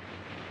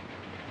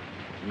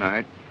 Good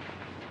night.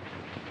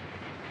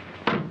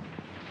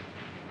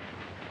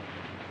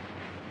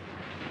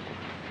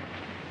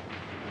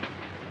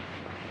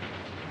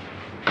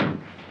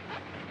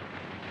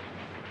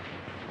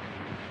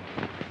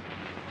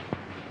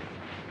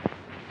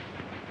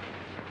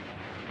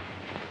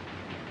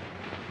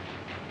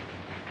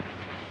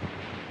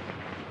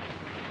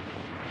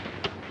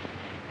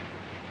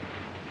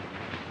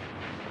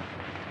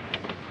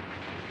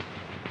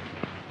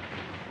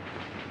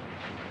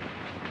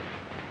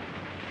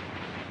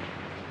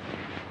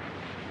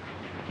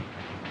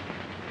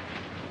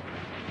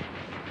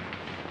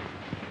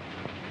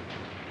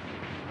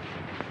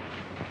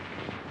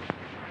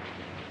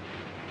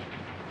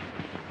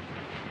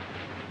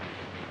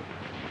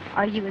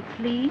 Are you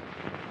asleep?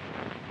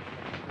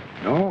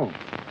 No.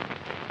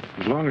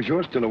 As long as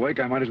you're still awake,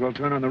 I might as well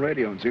turn on the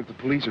radio and see if the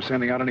police are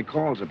sending out any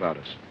calls about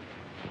us.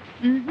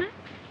 Mm-hmm.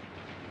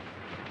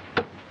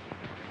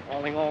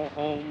 Calling all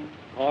home,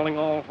 calling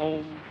all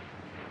home.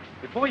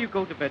 Before you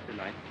go to bed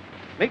tonight,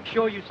 make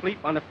sure you sleep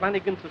on the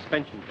Flanagan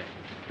suspension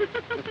bed.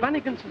 The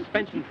Flanagan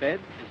suspension bed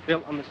is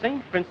built on the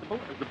same principle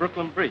as the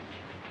Brooklyn Bridge,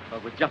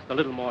 but with just a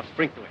little more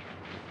sprinkling.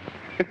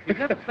 If you've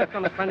never slept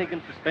on a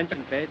Flanagan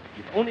suspension bed,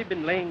 you've only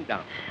been laying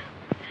down.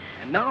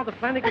 And now the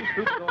Flanagan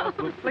troubadours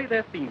will play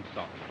their theme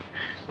song.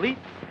 Sleep,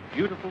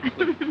 beautiful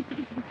sleep.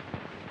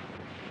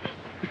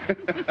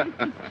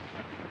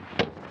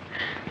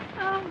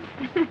 Oh.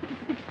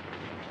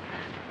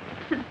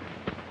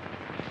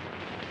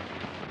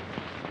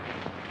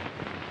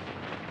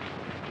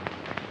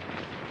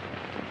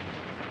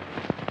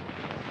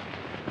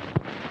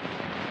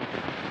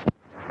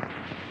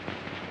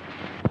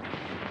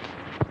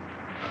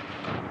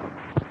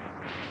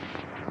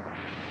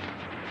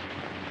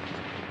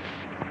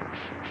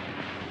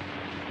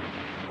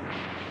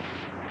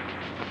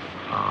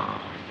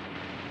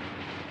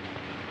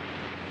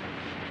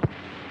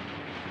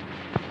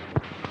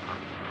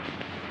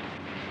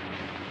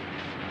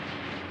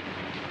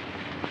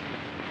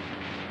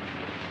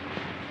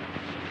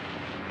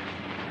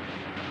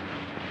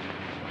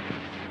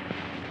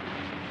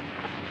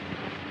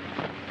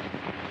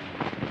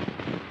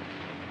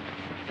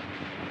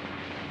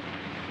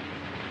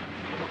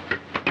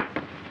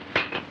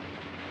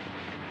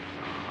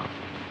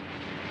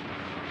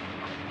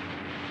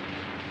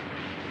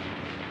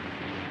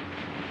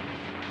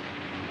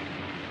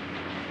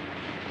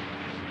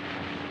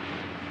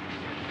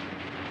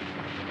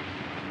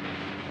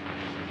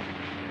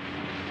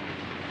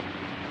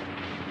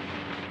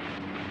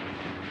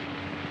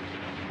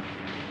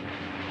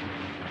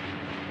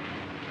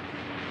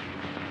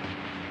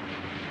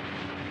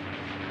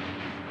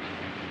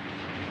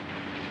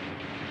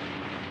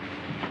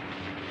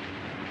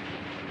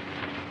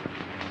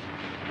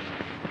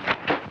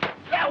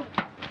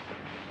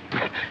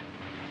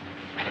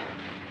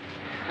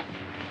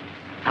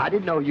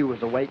 didn't know you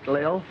was awake,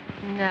 Lil.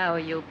 No,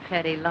 you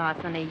petty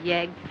larceny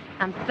yegg.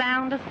 I'm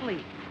sound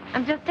asleep.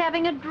 I'm just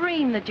having a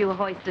dream that you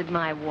hoisted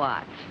my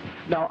watch.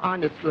 No,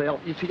 honest, Lil.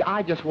 You see,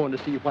 I just wanted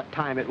to see what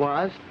time it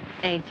was.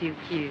 Ain't you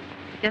cute?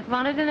 Just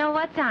wanted to know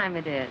what time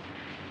it is.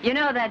 You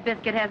know that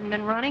biscuit hasn't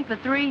been running for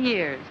 3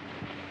 years.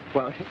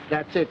 Well,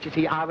 that's it. You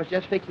see, I was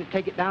just fixing to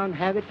take it down and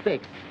have it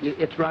fixed.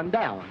 It's run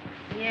down.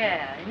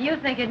 Yeah, and you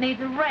think it needs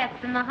a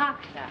rest in the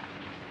hock shop.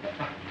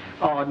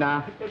 Oh,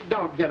 now,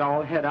 don't get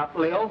all head up,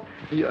 Lil.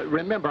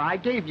 Remember, I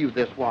gave you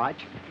this watch.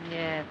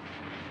 Yes,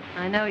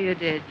 I know you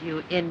did,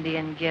 you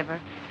Indian giver.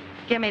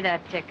 Give me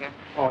that ticker.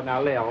 Oh,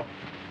 now, Lil.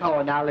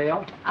 Oh, now,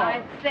 Lil.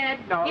 I said,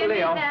 no, give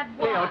Lil, me that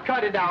watch. Lil,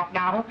 cut it out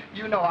now.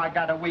 You know I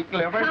got a weak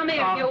liver. Come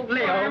here, you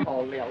Lil. worm.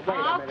 Oh, Lil, wait a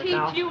I'll minute teach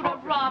now. you to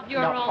rob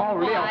your no, own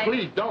Lil, wife.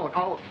 please don't.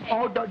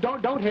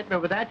 Don't hit me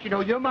with that. You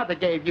know, your mother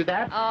gave you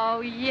that. Oh,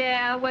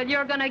 yeah? Well,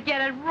 you're gonna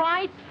get it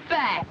right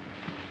back.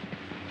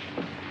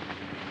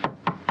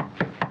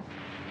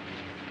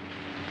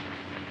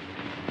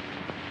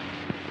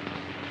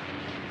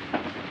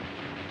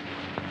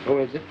 Who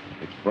is it?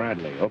 It's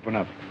Bradley. Open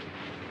up.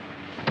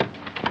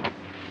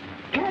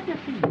 Glad to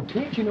see you,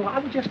 kid. You know, I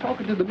was just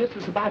talking to the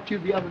missus about you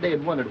the other day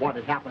and wondered what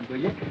had happened to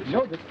you. You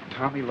know, this...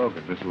 Tommy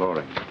Logan, Miss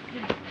Loring.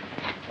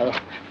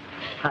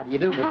 How do you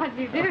do, Miss? How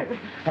do you do?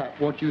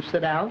 Won't you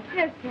sit down?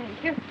 Yes,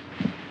 thank you.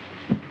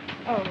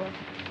 Oh.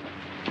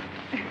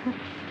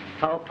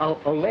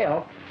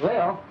 Lil.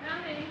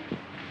 Tommy.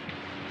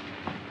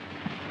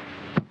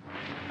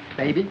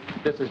 Baby,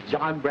 this is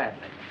John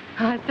Bradley.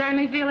 I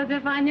certainly feel as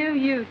if I knew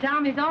you.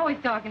 Tommy's always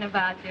talking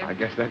about you. I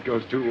guess that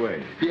goes 2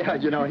 ways. Yeah,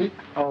 you know, he...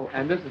 Oh,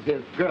 and this is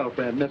his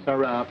girlfriend, Miss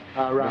Loring.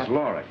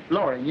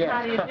 Loring, yes.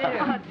 How do you do?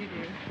 How do you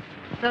do?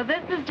 So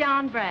this is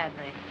John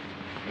Bradley.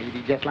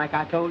 Maybe just like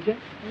I told you.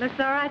 Looks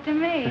all right to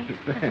me.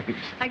 Thanks.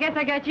 I guess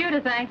I got you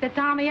to thank that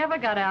Tommy ever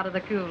got out of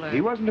the cooler.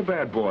 He wasn't a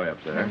bad boy up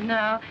there.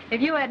 No.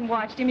 If you hadn't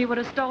watched him, you would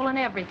have stolen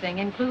everything,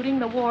 including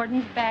the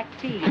warden's back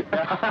teeth.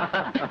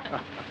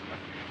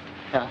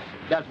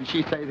 Doesn't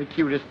she say the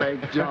cutest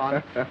things,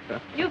 John?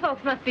 You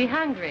folks must be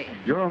hungry.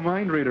 You're a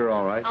mind reader,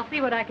 all right. I'll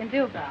see what I can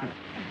do about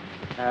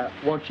it.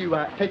 Won't you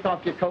take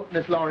off your coat,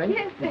 Miss Loring?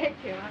 Yes, thank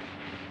you.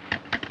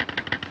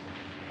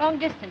 Long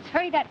distance.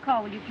 Hurry that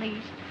call, will you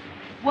please?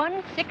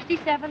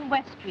 167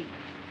 West Street.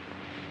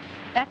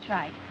 That's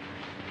right.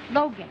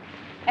 Logan.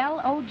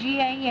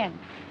 Logan.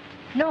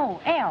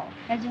 No, L,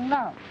 as in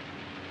love.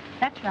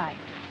 That's right.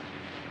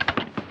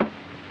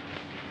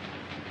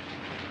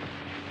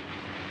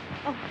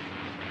 Oh,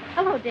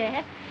 hello,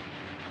 Dad.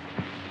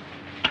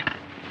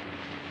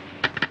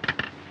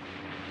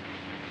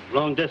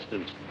 Long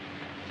distance.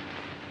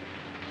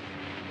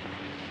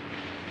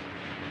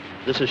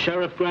 This is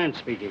Sheriff Grant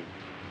speaking.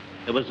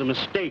 There was a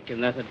mistake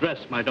in that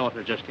address my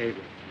daughter just gave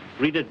you.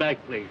 Read it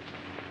back, please.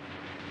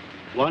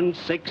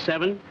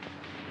 167.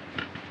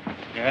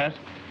 Yes.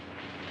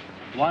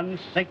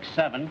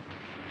 167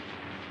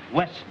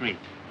 West Street.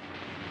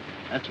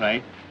 That's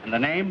right. And the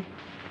name?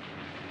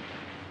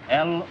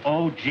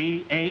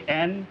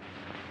 Logan.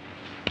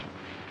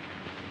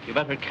 You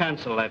better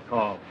cancel that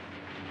call.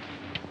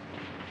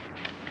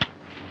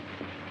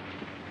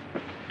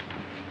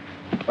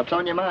 What's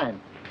on your mind?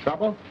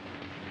 Trouble?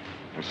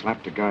 I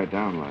slapped a guy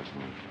down last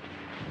night.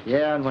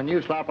 Yeah, and when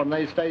you slap them,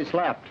 they stay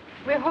slapped.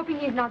 We're hoping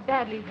he's not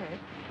badly hurt.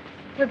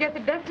 He'll get the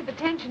best of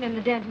attention in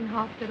the Denton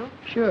Hospital.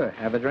 Sure.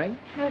 Have a drink?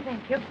 No,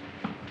 thank you.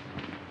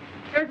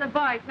 Here's a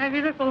bite. Maybe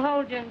this will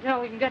hold you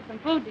until we can get some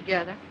food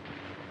together.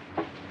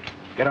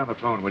 Get on the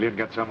phone, will you, and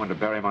get someone to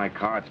bury my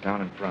cards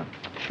down in front.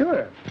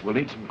 Sure. We'll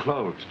need some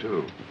clothes,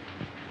 too.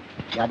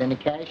 Got any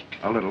cash?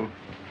 A little.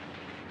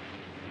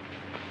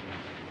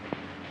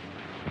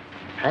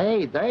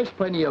 Hey, there's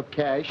plenty of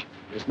cash.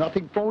 There's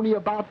nothing phony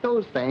about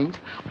those things.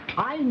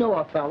 I know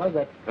a fella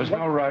that... There's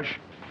no rush.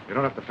 You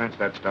don't have to fence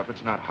that stuff.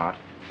 It's not hot.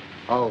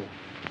 Oh.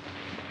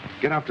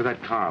 Get up to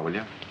that car, will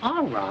you?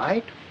 All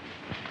right.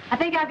 I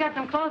think I've got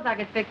some clothes I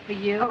could fix for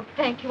you. Oh,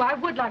 thank you. I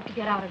would like to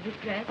get out of this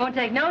dress. Won't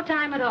take no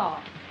time at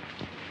all.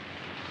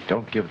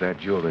 Don't give that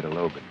jewelry to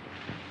Logan.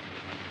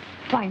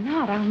 Why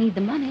not? I'll need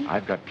the money.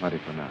 I've got plenty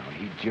for now.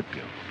 He'd gyp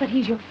you. But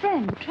he's your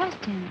friend.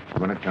 Trust him.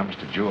 When it comes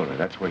to jewelry,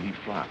 that's where he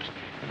flops.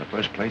 In the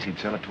first place, he'd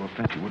sell it to a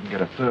fence. You wouldn't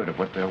get a third of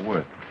what they're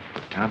worth.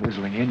 With town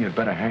whistling in, you'd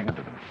better hang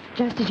onto them.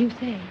 Just as you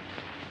say.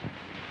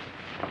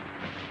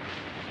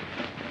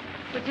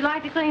 Would you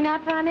like to clean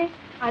up, honey?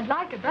 I'd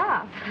like a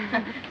bath.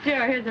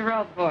 Sure, here's a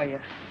robe for you.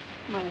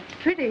 Well, it's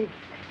pretty.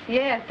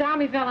 Yes,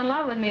 Tommy fell in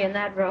love with me in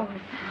that robe.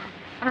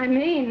 I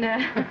mean...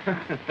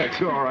 That's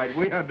all right.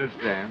 We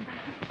understand.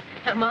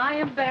 Am I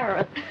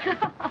embarrassed?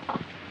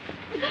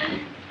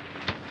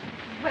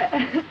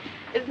 Well,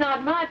 it's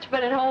not much,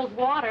 but it holds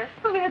water.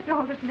 Well, that's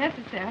all that's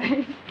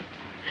necessary.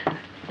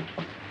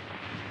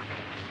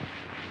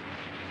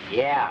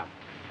 Yeah,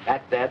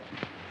 that's it.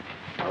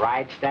 A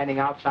ride standing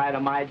outside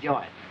of my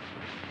joint.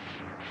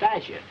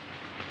 Dash it.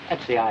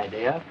 That's the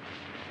idea.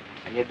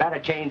 And you'd better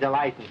change the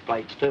license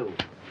plates, too.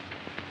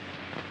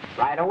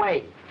 Right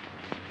away.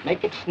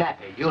 Make it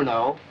snappy, you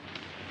know.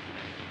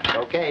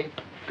 Okay.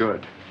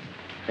 Good.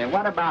 Say,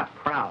 what about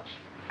Krause?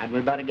 And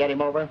we better get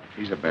him over?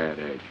 He's a bad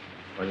egg.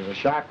 Well, he's a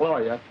sharp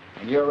lawyer,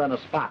 and you're in a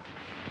spot.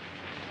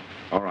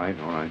 All right,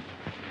 all right.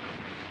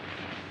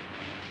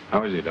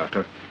 How is he,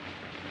 Doctor?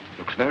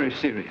 Looks very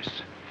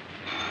serious.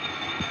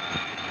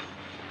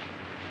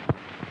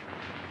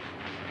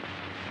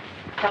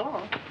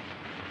 Hello.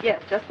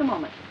 Yes, just a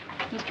moment.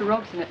 Mr.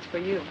 Robson, it's for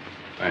you.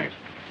 Thanks.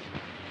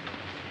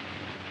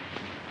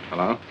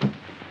 Hello?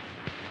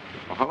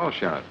 Oh, hello,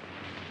 Sheriff.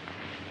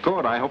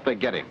 Good, I hope they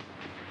get him.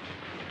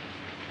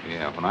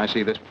 Yeah, when I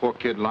see this poor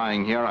kid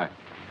lying here,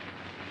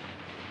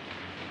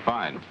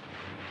 Fine.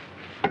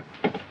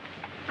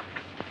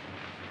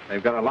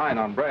 They've got a line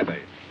on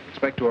Bradley.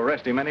 Expect to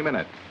arrest him any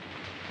minute.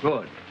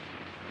 Good.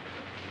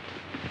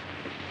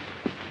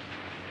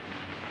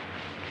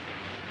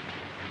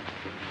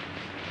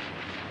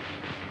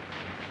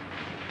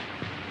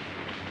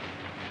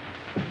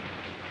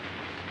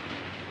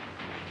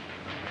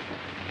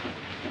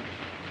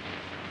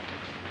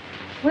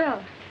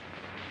 Well,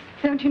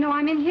 don't you know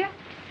I'm in here?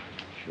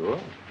 Sure.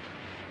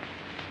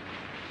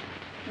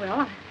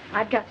 Well,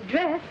 I've got to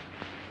dress.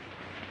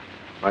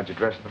 Why'd you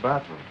dress in the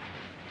bathroom?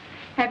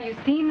 Have you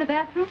seen the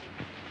bathroom?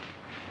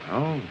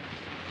 Oh,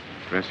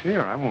 dress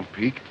here. I won't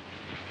peek.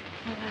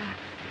 Well,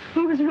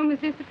 whose room is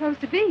this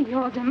supposed to be,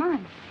 yours or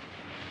mine?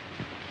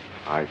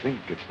 I think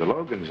it's the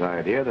Logan's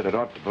idea that it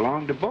ought to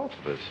belong to both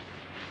of us.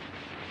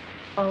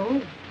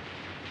 Oh.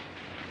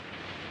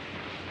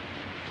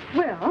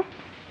 Well,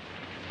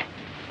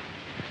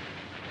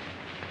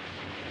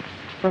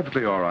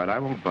 Perfectly all right. I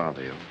won't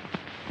bother you.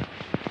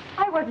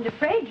 I wasn't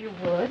afraid you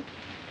would.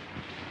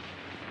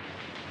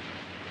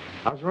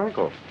 How's your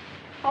ankle?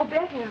 Oh,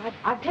 better.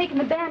 I've taken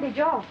the bandage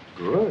off.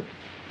 Good.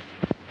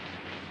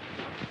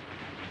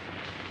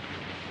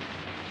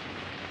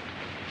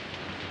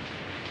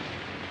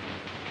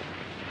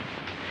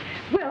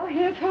 Well,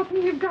 here's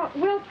hoping you've got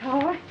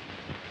willpower.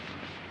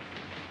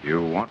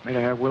 You want me to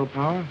have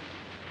willpower?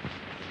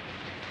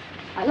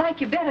 I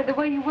like you better the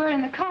way you were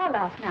in the car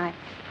last night.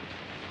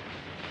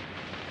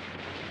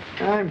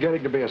 I'm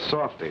getting to be a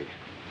softy.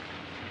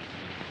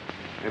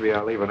 Maybe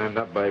I'll even end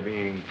up by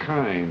being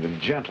kind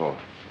and gentle.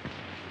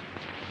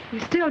 You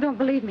still don't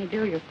believe me,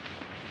 do you?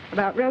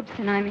 About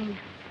Robson, I mean.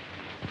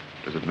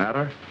 Does it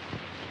matter?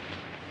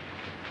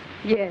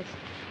 Yes.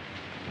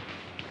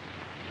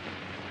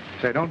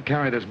 Say, don't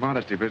carry this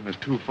modesty business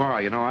too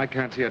far. You know, I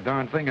can't see a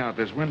darn thing out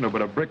this window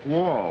but a brick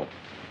wall.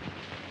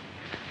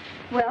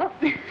 Well,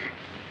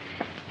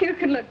 you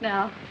can look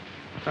now.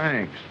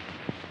 Thanks.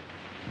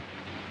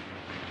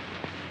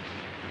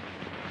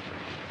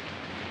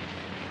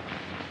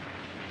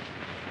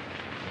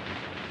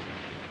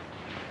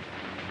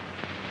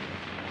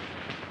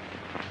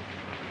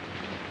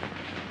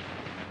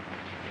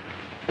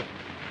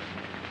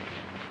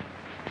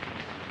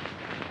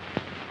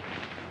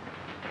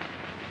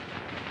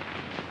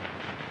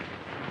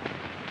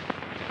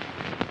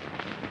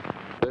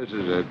 This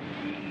is it.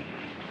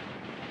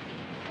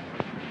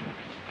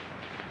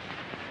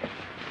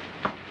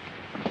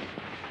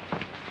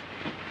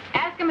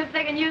 Ask them if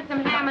they can use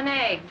some ham and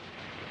eggs.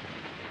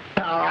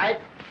 All right.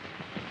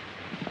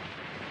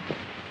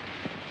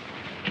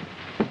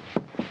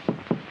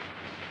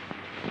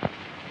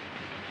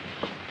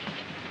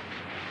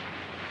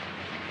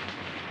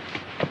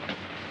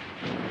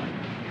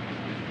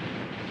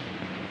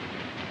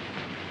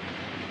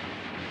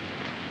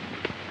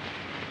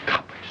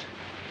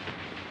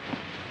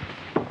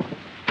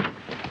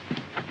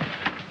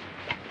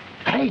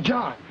 Hey,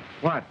 John.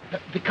 What?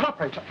 The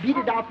coppers. Beat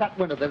it out that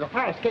window. There's a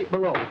fire escape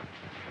below.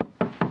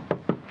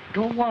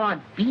 Go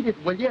on. Beat it,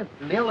 will you?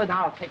 Lil and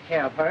I'll take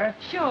care of her.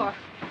 Sure.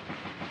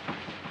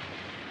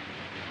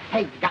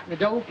 Hey, you got the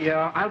dough?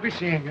 Yeah, I'll be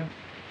seeing you.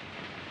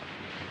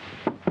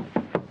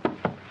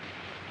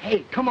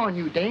 Hey, come on,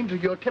 you dames, or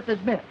your tip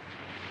is missed.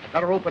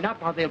 Better open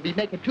up or they'll be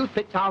making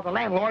toothpicks out of the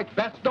landlord's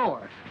best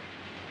door.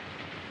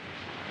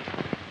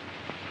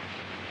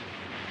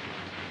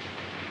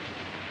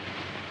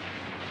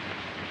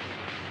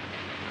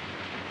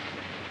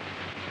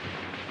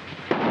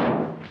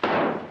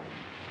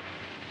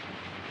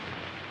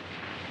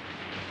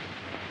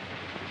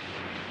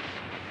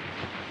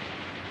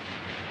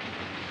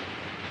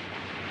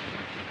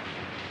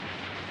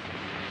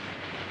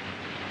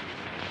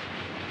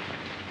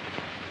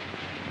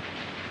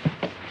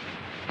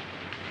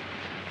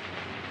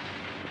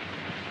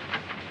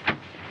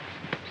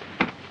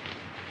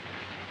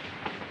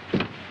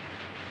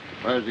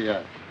 Where's he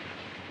at?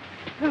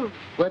 Who?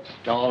 Quit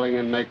stalling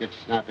and make it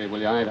snappy,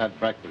 will you? I ain't had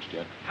breakfast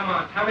yet. Come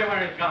on, tell me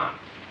where he's gone.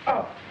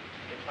 Oh,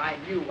 if I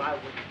knew, I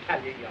wouldn't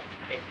tell you, you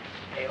big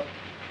tail.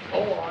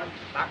 Go on,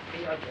 knock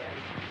me again.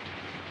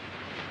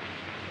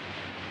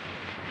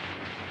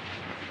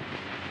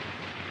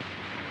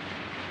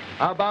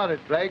 How about it,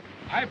 Blake?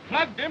 I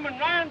plugged him and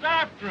Ryan's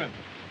after him.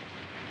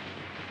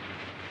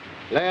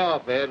 Lay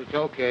off, Ed. It's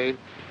okay.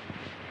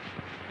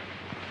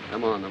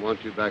 Come on, I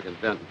want you back in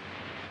Denton.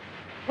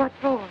 What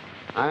for?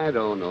 I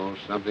don't know.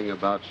 Something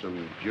about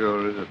some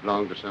jewelry that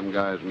belonged to some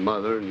guy's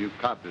mother, and you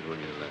copped it when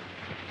you left.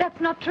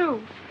 That's not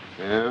true.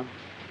 Yeah?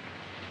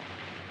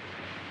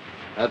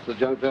 That's the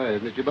junk there,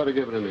 isn't it? You better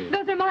give it to me.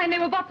 Those are mine. They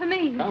were bought for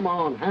me. Come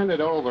on, hand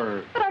it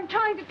over. But I'm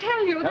trying to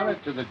tell you Tell that...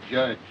 it to the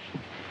judge.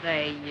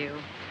 Say, you.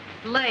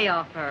 Lay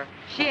off her.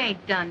 She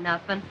ain't done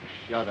nothing.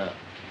 Shut up.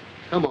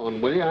 Come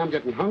on, will you? I'm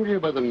getting hungrier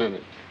by the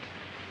minute.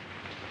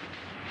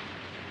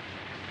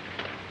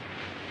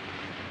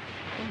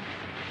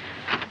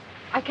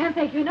 I can't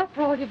thank you enough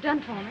for all you've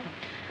done for me.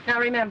 Now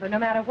remember, no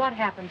matter what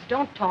happens,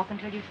 don't talk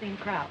until you've seen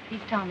Kraus. He's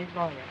Tommy's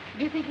lawyer.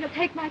 Do you think he'll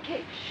take my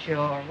case?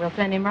 Sure. We'll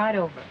send him right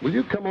over. Will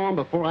you come on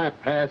before I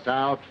pass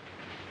out?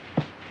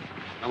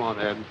 Come on,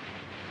 Ed.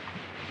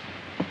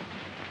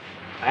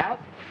 Well,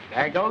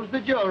 there goes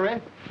the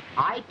jury.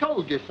 I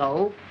told you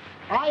so.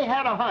 I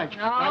had a hunch.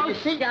 Now, you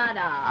see... shut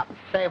up.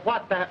 Say,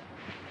 what the...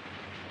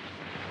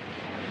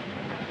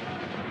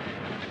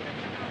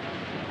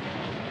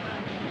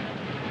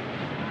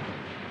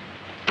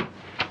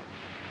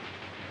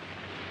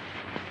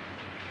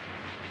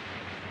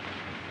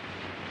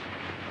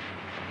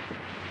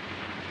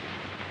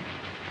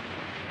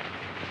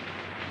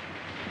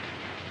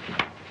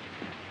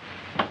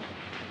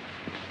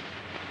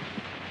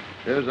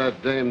 Here's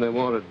that dame they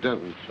wanted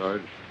Denton,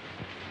 Sarge.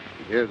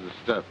 And here's the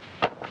stuff.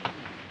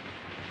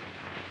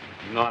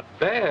 Not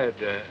bad.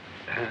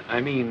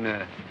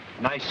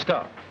 Nice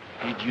stuff.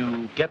 Did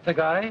you get the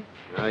guy?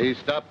 He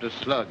stopped a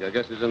slug. I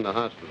guess he's in the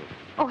hospital.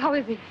 Oh, how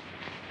is he?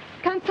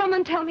 Can't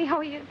someone tell me how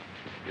he is?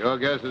 Your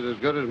guess is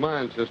as good as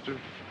mine, sister.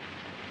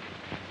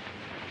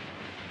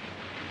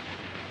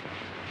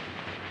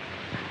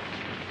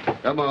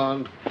 Come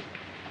on.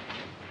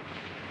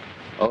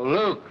 Oh,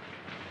 Luke.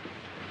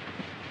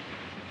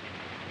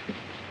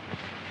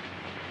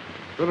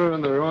 Put her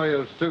in the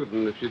royal suit,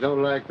 and if she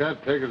don't like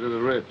that, take her to the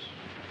Ritz.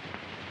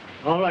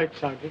 All right,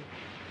 Sergeant.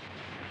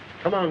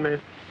 Come on,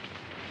 man.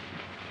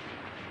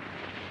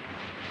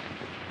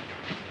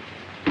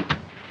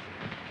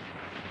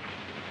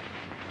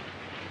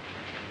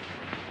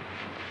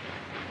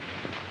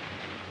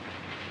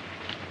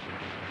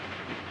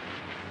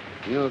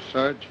 You know,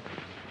 Sarge,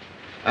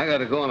 I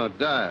gotta go on a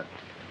diet.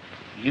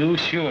 You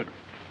should.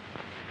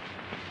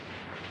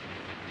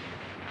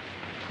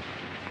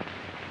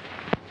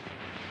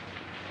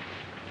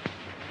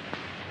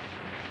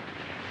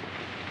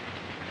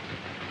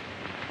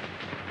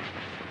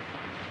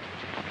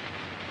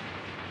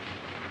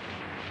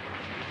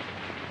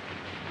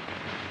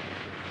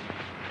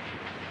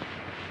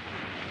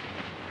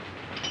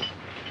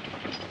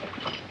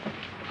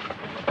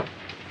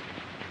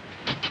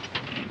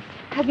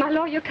 Has my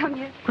lawyer come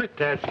yet? Quit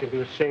asking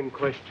the same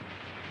question.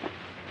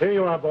 Here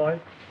you are, boy.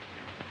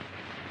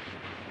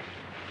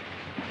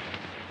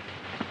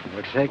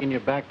 We're taking you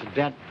back to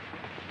Denton.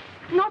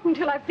 Not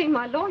until I've seen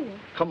my lawyer.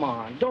 Come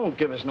on, don't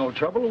give us no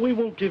trouble. We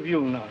won't give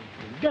you none.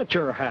 Get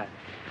your hat.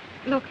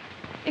 Look,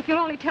 if you'll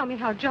only tell me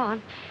how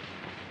John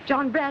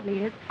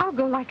Bradley is, I'll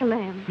go like a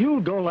lamb. You'll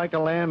go like a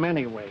lamb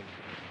anyway.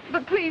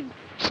 But please...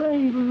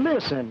 Say,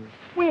 listen,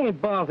 we ain't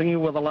bothering you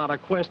with a lot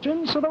of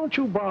questions, so don't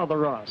you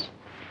bother us.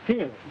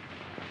 Here.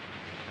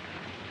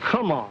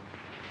 Come on.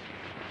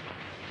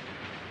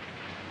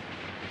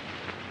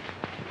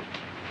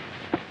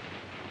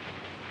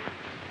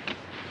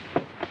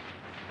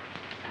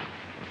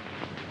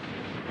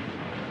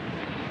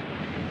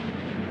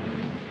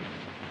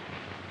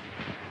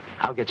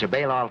 I'll get your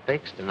bail all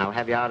fixed, and I'll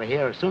have you out of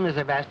here as soon as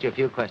I've asked you a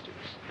few questions.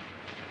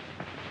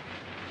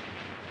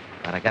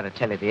 But I gotta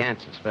tell you the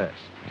answers first.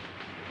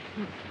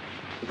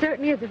 It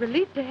certainly is a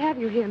relief to have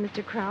you here,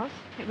 Mr. Krause.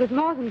 It was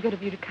more than good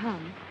of you to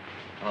come.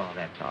 Oh,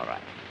 that's all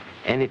right.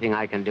 Anything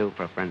I can do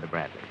for a friend of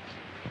Bradley's.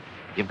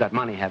 You've got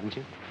money, haven't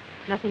you?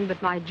 Nothing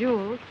but my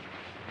jewels.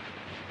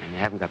 And you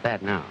haven't got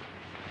that now.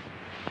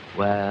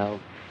 Well,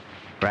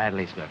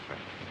 Bradley's good for it.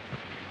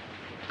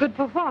 Good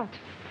for what?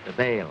 The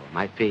bail,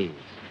 my fees,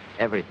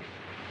 everything.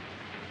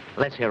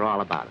 Let's hear all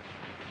about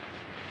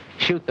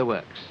it. Shoot the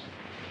works.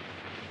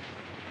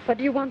 What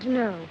do you want to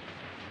know?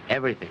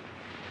 Everything.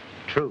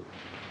 Truth.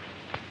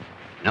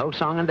 No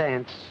song and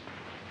dance.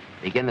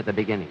 Begin at the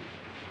beginning.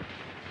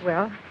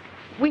 Well,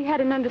 we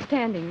had an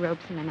understanding,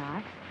 Robson and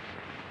I.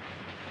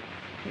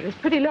 It was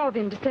pretty low of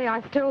him to say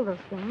I stole those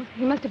things.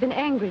 He must have been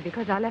angry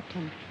because I left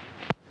him.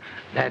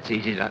 That's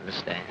easy to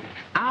understand.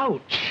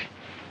 Ouch!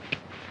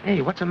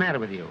 Hey, what's the matter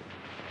with you?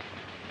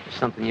 If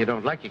something you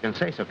don't like, you can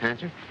say so, can't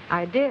you?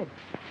 I did.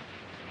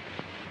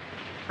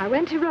 I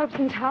went to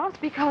Robson's house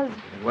because...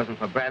 If it wasn't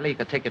for Bradley, you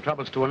could take your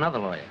troubles to another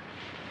lawyer.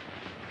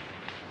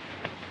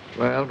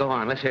 Well, go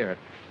on. Let's hear it.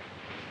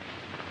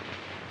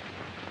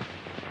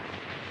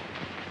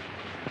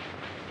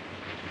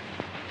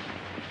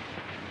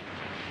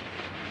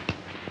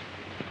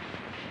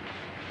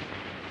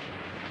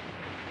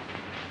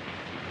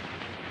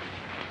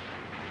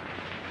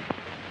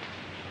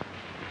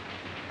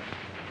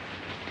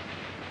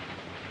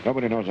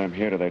 Nobody knows I'm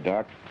here, do they,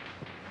 Doc?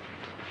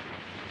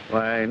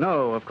 Why,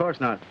 no, of course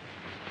not.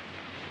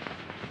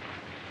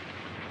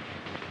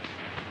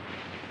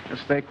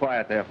 Just stay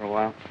quiet there for a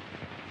while.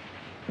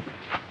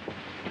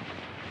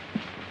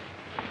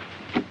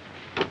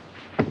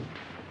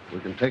 We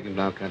can take him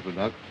now, Country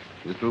Doc?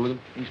 You through with him?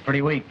 He's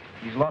pretty weak.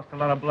 He's lost a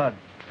lot of blood.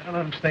 Better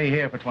let him stay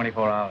here for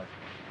 24 hours.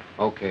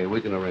 Okay,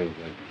 we can arrange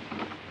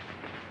that.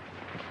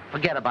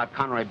 Forget about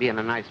Conroy being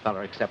a nice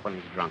fella except when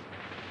he's drunk.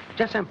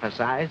 Just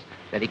emphasize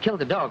that he killed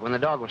the dog when the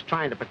dog was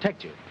trying to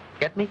protect you.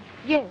 Get me?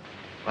 Yes,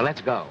 Well,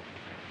 let's go.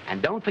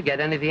 And don't forget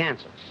any of the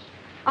answers.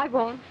 I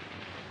won't.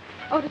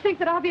 Oh, to think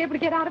that I'll be able to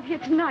get out of here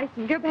tonight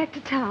and go back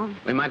to town.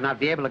 We might not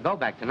be able to go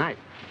back tonight.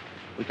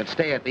 We could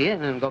stay at the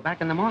inn and go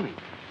back in the morning.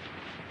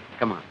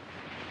 Come on.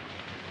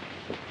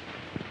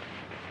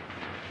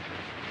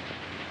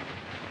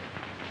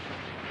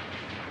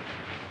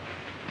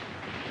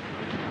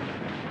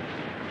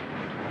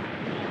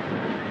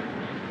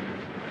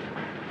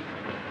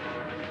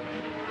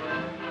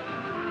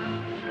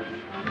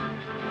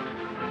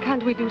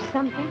 Can't we do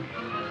something?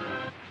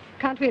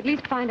 Can't we at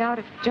least find out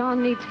if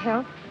John needs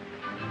help?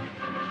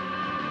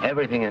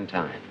 Everything in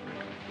time.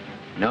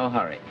 No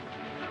hurry.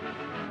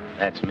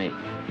 That's me.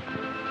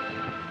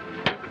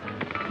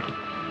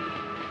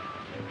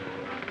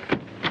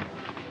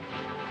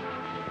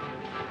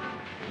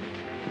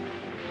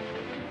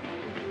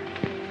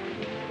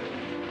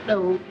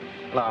 Hello.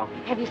 Hello.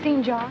 Have you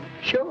seen John?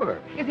 Sure.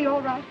 Is he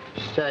all right?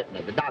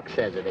 Certainly. The doc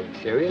says it ain't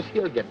serious.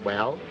 He'll get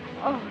well.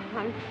 Oh,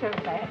 I'm so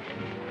glad.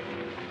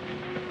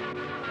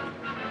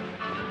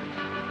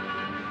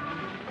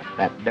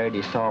 That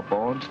dirty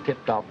Sawbones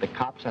tipped off the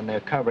cops and they're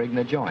covering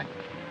the joint.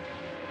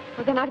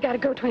 Well, then I've got to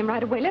go to him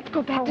right away. Let's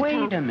go back to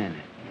town. Wait a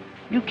minute.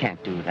 You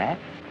can't do that.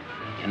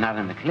 You're not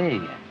in the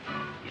clear yet.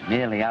 You're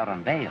merely out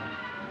on bail.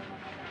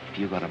 If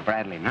you go to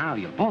Bradley now,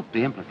 you'll both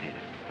be implicated.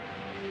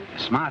 The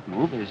smart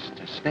move is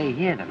to stay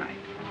here tonight.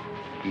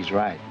 He's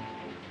right.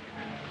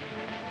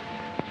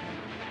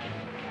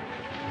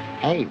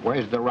 Hey,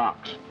 where's the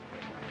rocks?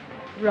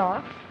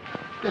 Rock?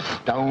 The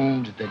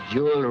stones, the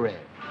jewelry.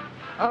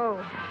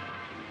 Oh,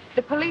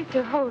 the police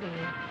are holding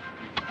me.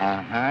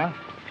 Uh-huh.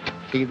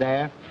 See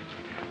there?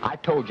 I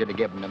told you to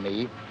give them to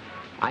me.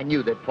 I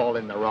knew they'd fall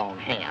in the wrong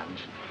hands.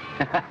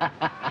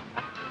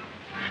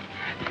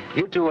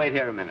 You two wait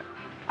here a minute.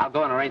 I'll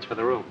go and arrange for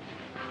the room.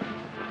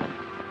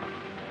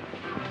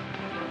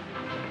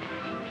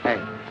 Hey.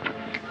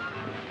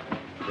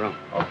 Room.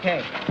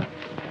 Okay.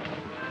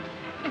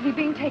 Is he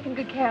being taken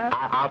good care of?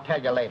 I'll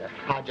tell you later.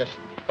 I just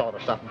thought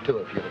of something, too,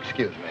 if you'll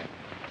excuse me.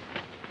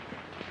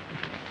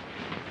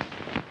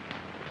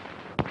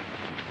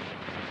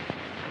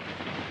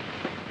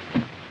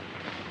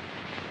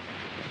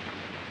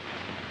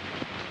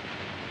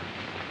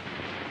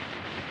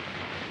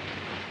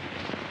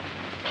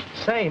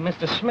 Say,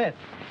 Mr. Smith,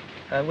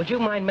 would you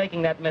mind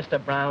making that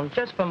Mr. Brown,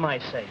 just for my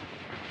sake?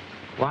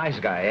 Wise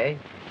guy, eh?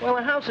 Well,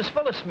 the house is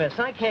full of Smiths.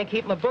 I can't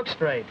keep my book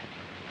straight.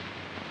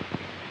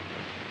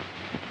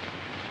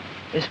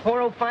 Is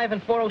 405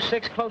 and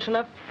 406 close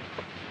enough?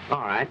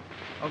 All right.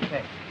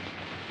 Okay.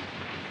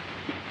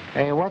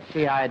 Hey, what's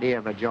the idea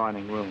of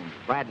adjoining rooms?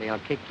 Bradley will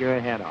kick your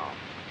head off.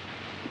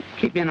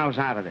 Keep your nose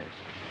out of this.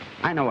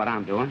 I know what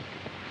I'm doing.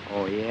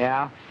 Oh,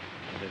 yeah?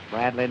 Does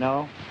Bradley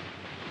know?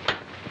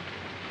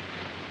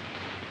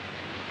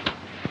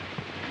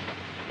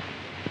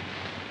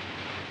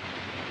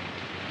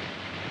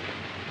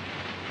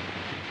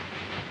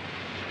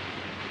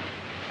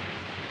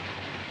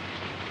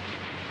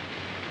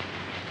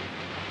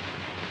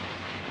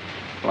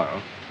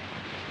 Hello.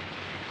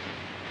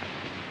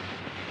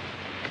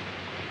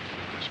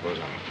 I suppose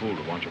I'm a fool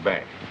to want you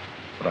back,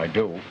 but I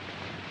do.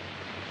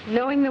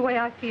 Knowing the way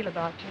I feel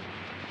about you.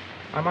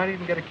 I might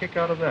even get a kick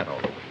out of that, all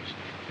Louise.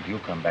 If you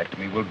come back to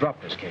me, we'll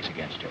drop this case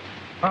against you.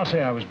 I'll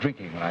say I was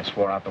drinking when I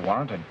swore out the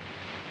warrant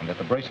and that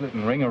the bracelet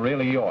and ring are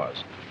really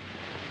yours.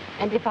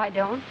 And if I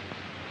don't?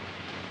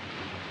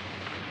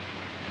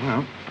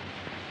 Well,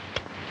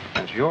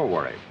 that's your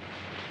worry.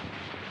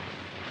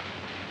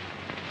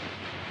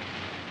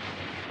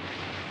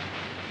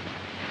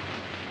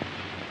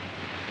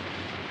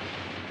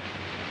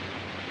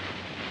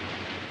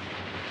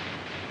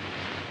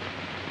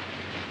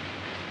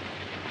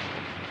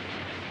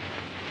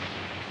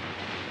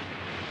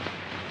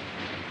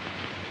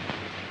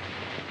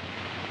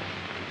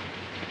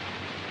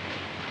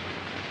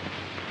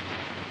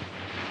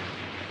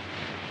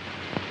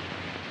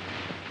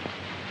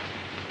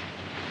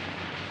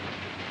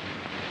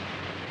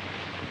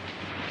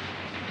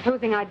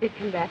 Supposing I did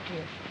come back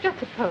here. Just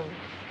suppose.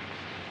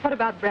 What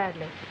about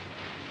Bradley?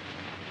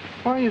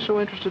 Why are you so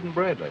interested in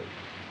Bradley?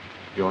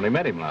 You only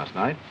met him last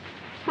night.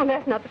 Well,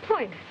 that's not the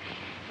point.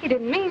 He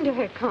didn't mean to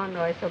hurt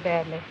Conroy so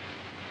badly.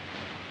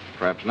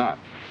 Perhaps not.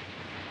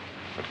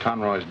 But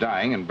Conroy's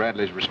dying and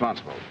Bradley's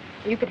responsible.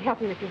 You could help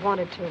him if you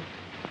wanted to.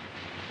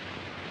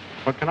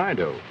 What can I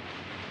do?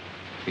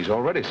 He's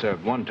already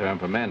served one term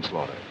for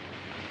manslaughter.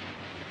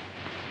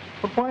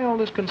 But why all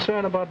this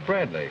concern about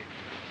Bradley?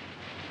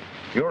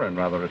 You're in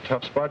rather a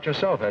tough spot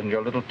yourself. Hasn't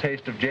your little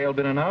taste of jail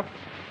been enough?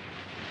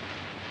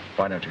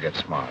 Why don't you get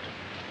smart?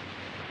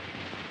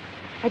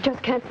 I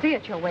just can't see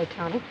it your way,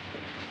 Tony.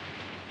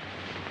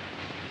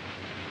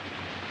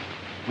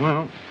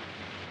 Well,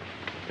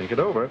 think it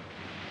over.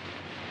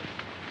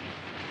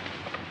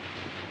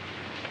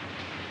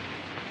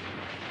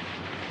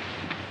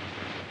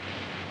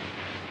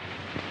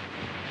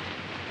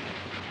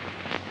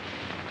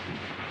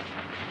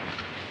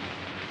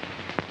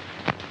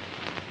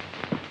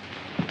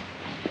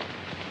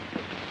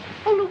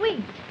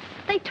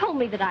 told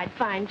me that I'd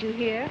find you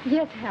here.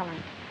 Yes,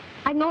 Helen.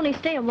 I can only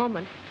stay a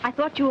moment. I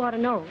thought you ought to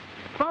know.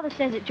 Father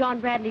says that John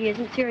Bradley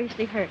isn't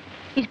seriously hurt.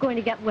 He's going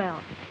to get well.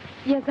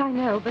 Yes, I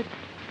know, but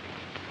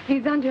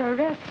he's under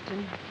arrest,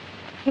 and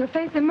he'll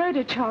face a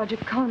murder charge if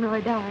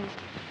Conroy dies.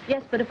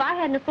 Yes, but if I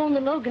hadn't have phoned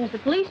the Logans, the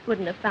police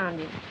wouldn't have found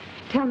him.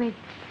 Tell me,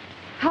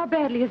 how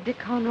badly is Dick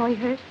Conroy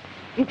hurt?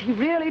 Is he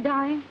really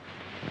dying?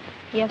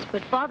 Yes,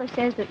 but Father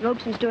says that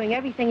Robson's doing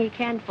everything he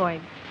can for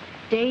him.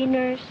 Day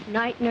nurse,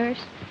 night nurse.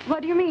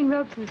 What do you mean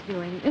Robson's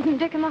doing? Isn't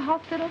Dick in the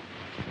hospital?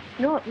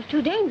 No, it was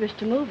too dangerous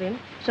to move him,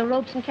 so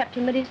Robson kept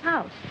him at his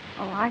house.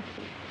 Oh, I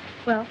see.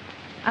 Well,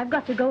 I've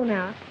got to go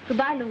now.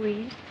 Goodbye,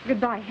 Louise.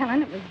 Goodbye,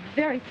 Helen. It was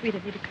very sweet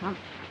of you to come.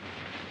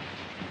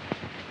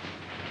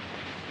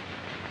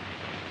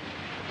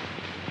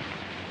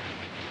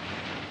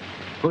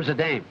 Who's the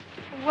dame?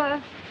 Well,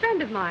 a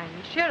friend of mine,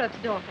 sheriff's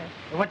daughter.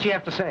 What'd she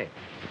have to say?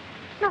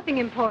 Nothing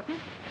important.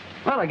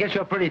 Well, I guess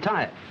you're pretty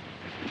tired.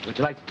 Would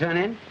you like to turn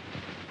in?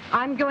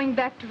 I'm going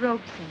back to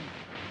Robson.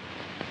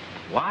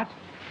 What?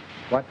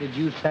 What did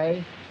you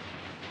say?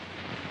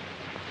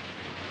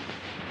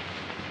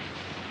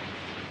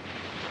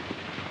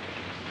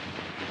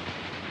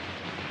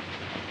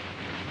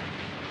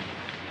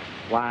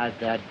 Why,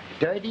 the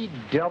dirty,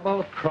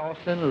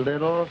 double-crossing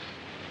little...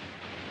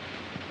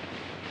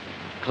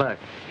 Clerk,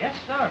 Yes,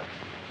 sir.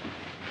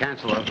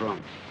 cancel those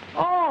rooms.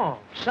 Oh,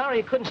 sorry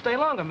you couldn't stay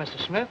longer,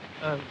 Mr. Smith.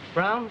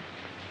 Brown?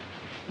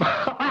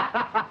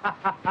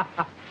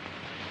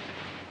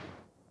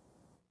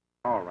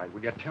 All right,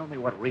 will you tell me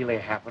what really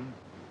happened?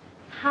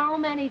 How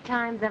many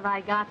times have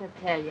I got to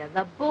tell you?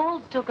 The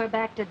Bulls took her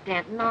back to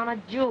Denton on a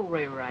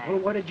jewelry rack. Well,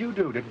 what did you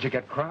do? Didn't you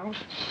get Krause?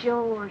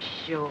 Sure.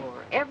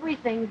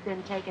 Everything's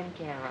been taken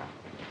care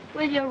of.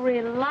 Will you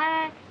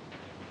relax?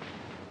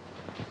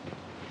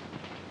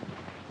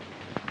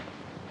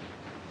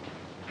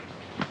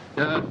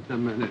 Just a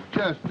minute.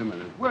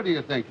 Where do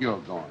you think you're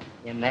going?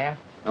 In there?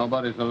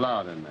 Nobody's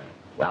allowed in there.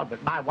 Well,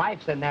 but my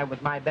wife's in there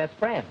with my best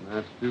friend.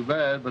 That's too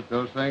bad, but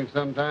those things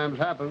sometimes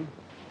happen.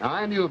 Now,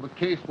 I knew of a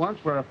case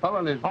once where a fellow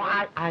and his... Oh,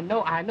 I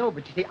know,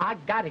 but you see, I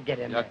gotta get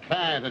in there. You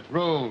can't, it's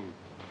rules.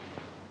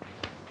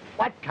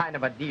 What kind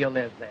of a deal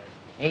is this?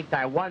 Ain't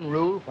there one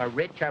rule for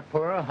rich or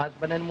poor,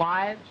 husband and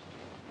wives?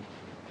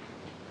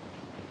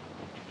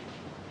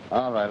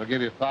 All right, I'll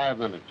give you 5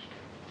 minutes.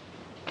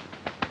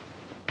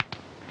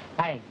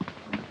 Thanks.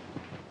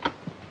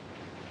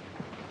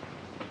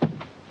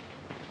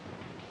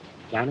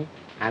 Johnny,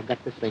 I've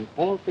got this thing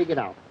all figured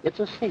out. It's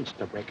a cinch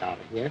to break out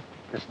of here.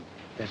 Listen,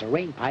 there's a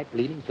rain pipe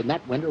leading from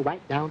that window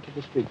right down to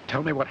the street.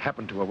 Tell me what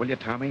happened to her, will you,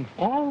 Tommy?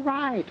 All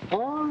right.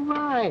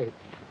 I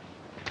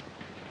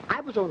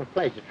was on a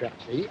pleasure trip,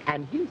 see,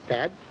 and he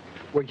said,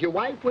 was your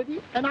wife with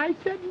you? And I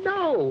said,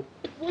 no,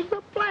 it was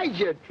a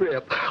pleasure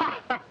trip.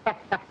 Cut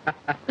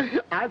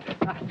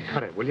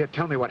it, will you?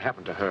 Tell me what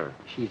happened to her.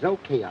 She's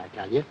okay, I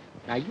tell you.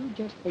 Now, you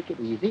just take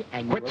it easy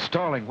and... Quit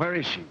stalling. Where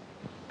is she?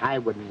 I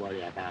wouldn't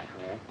worry about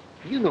her.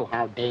 You know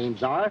how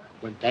dames are.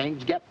 When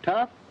things get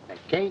tough, they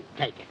can't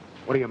take it.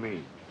 What do you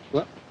mean?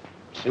 Well,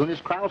 as soon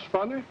as Krause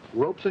sprung her,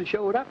 Robson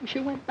showed up and she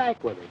went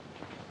back with him.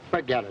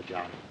 Forget her,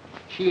 Johnny.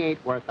 She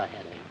ain't worth a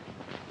headache.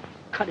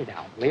 Cut it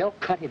out, Lil.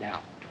 Cut it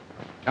out.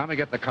 Tommy,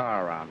 get the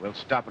car around. We'll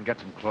stop and get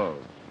some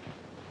clothes.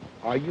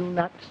 Are you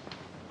nuts?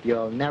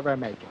 You'll never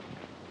make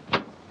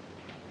it.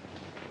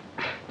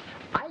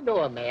 I know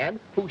a man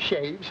who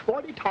shaves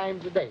 40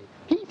 times a day.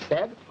 He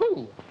said,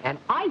 who? And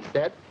I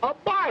said, a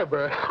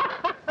barber.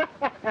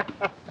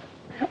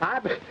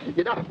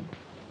 You know,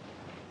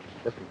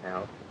 listen,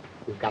 pal,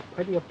 we've got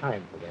plenty of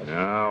time for this.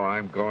 No,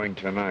 I'm going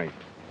tonight.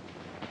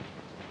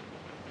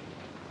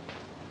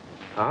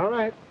 All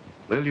right.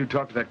 Lil, you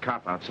talk to that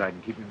cop outside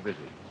and keep him busy.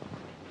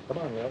 Come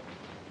on, Lil.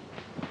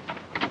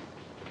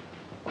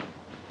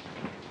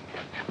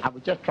 I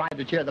was just trying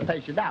to cheer the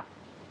patient up.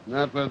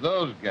 Not with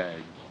those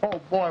gags. Oh,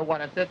 boy,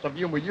 what a sense of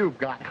humor you've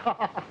got.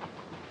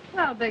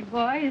 Well, big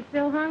boy, you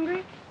still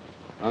hungry?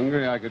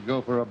 Hungry, I could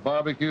go for a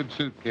barbecued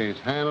suitcase,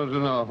 handles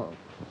and all.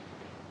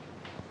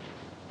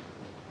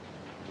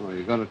 Well,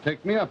 you're going to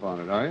take me up on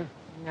it, are you?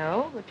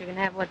 No, but you can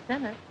have what's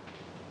in it.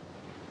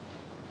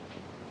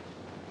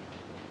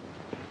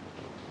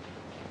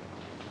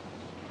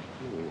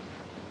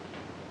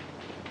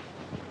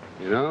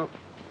 You know,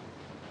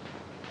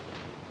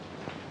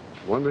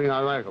 one thing I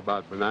like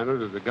about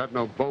bananas is they got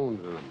no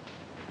bones in them.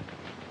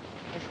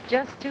 It's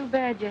just too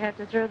bad you have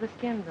to throw the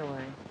skins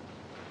away.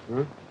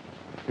 Huh?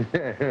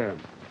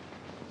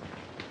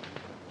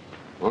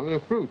 Only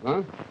fruit,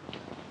 huh?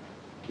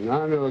 You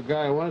know, I knew a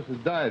guy once who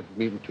died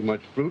from eating too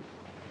much fruit.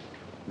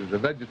 He was a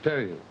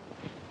vegetarian.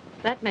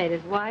 That made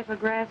his wife a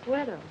grass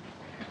widow.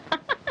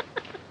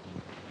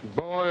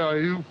 Boy, are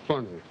you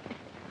funny.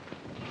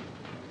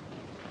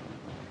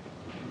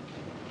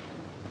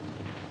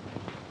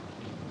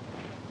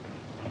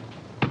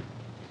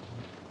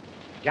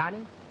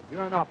 Johnny,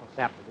 you're an awful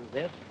sap to do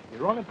this.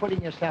 You're only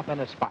putting yourself in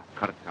a spot.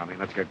 Cut it, Tommy.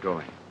 Let's get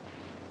going.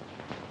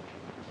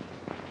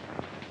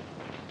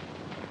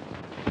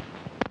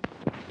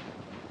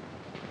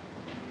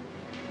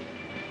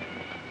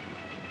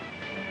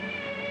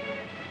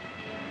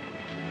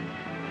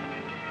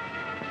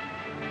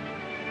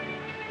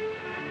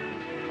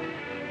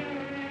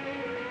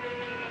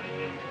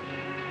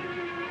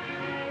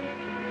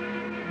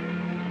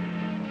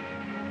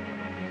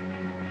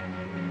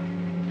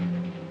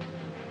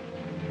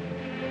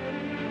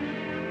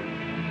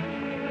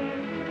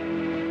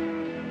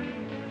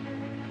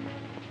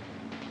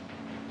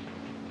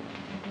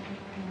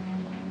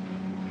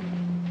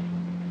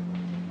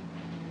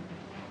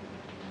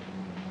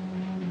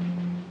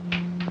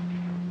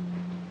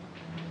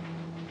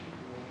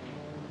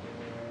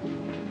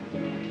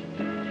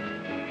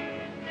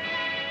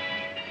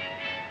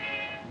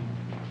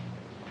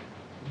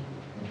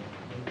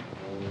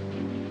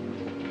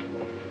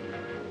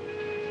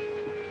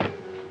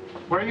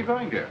 Where are you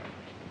going, dear?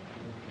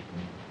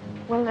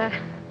 Well,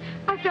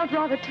 I felt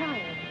rather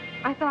tired.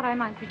 I thought I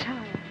might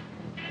retire.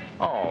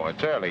 Oh,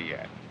 it's early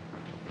yet.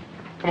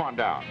 Come on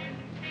down.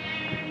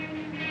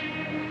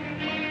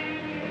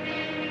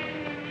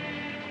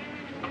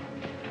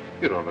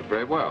 You don't look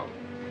very well.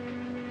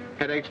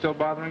 Headache still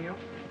bothering you?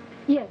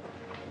 Yes.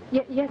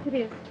 Yes, it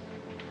is.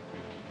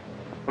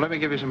 Well, let me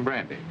give you some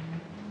brandy.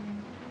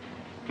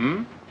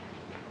 Hmm?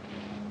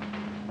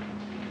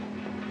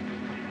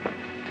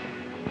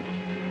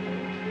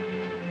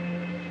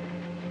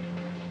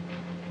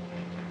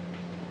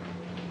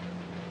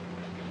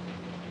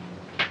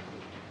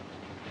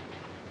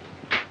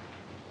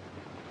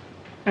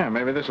 Yeah,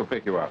 maybe this will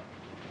pick you up.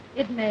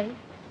 It may.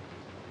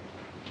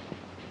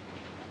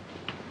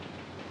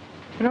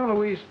 You know,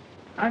 Louise,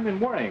 I've been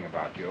worrying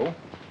about you.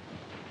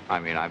 I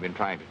mean, I've been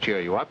trying to cheer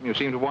you up, and you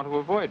seem to want to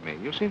avoid me.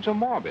 You seem so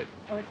morbid.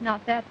 Oh, it's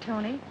not that,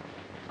 Tony.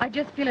 I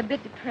just feel a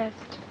bit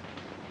depressed.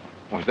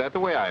 Was that the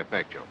way I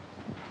affect you?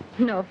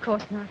 No, of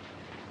course not.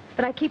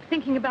 But I keep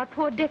thinking about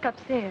poor Dick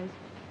upstairs.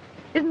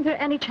 Isn't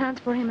there any chance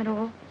for him at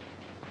all?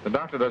 The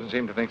doctor doesn't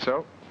seem to think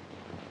so.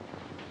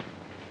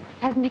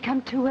 Hasn't he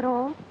come to at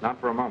all?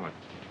 Not for a moment.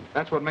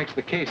 That's what makes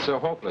the case so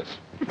hopeless.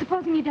 But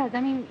supposing he does, I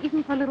mean,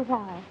 even for a little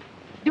while.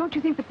 Don't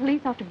you think the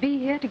police ought to be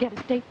here to get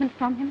a statement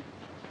from him?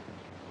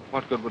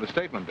 What good would a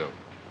statement do?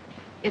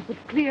 It would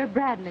clear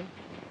Bradley.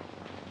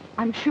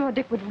 I'm sure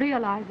Dick would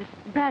realize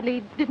that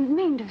Bradley didn't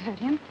mean to hurt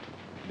him.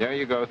 There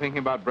you go, thinking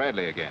about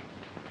Bradley again.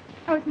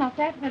 Oh, it's not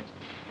that, but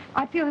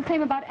I'd feel the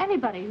same about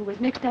anybody who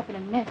was mixed up in a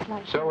mess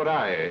like that. So would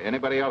I.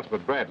 Anybody else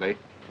but Bradley.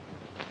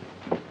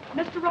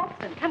 Mr.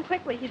 Robson, come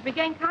quickly. He's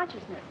regained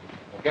consciousness.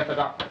 Well, get the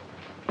doctor.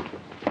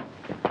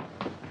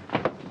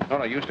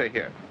 No, you stay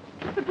here.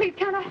 But please,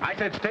 can I? I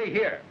said stay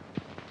here.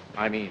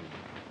 I mean,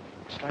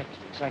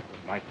 slightest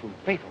excitement might prove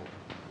fatal.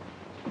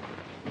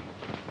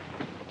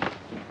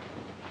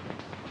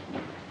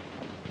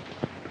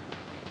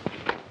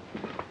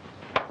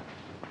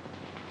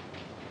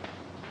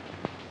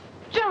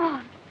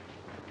 John!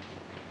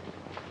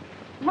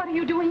 What are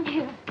you doing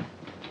here?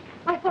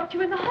 I thought you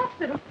were in the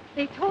hospital.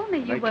 They told me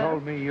you were. They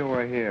told me you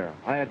were here.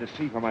 I had to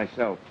see for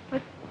myself.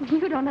 But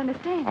you don't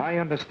understand. I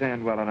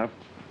understand well enough.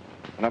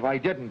 And if I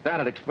didn't,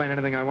 that'd explain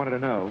anything I wanted to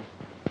know.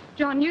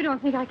 John, you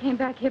don't think I came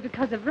back here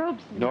because of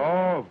Robson? No,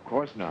 of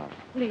course not.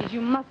 Please,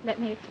 you must let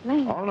me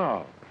explain. Oh,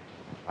 no.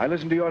 I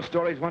listened to your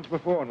stories once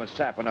before and was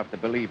sap enough to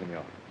believe in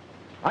you.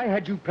 I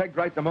had you pegged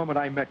right the moment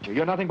I met you.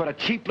 You're nothing but a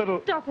cheap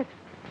little... Stop it.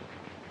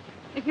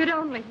 If you'd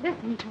only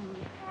listen to me.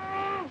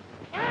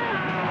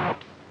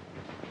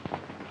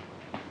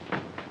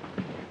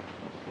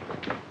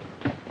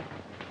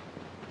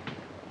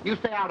 You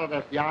stay out of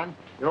this, Jan.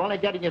 You're only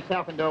getting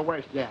yourself into a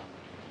worse jam.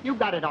 You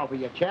got it off of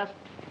your chest.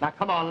 Now,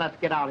 come on, let's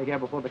get out of here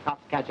before the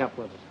cops catch up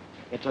with us.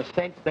 It's a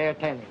cinch they're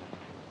telling us.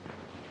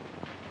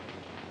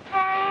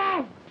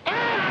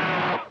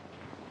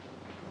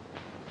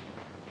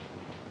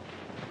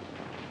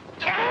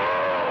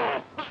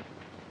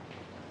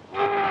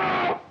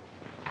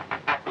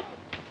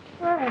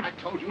 I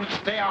told you to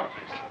stay out of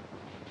this.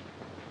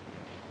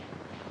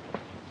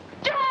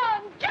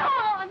 John!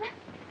 John!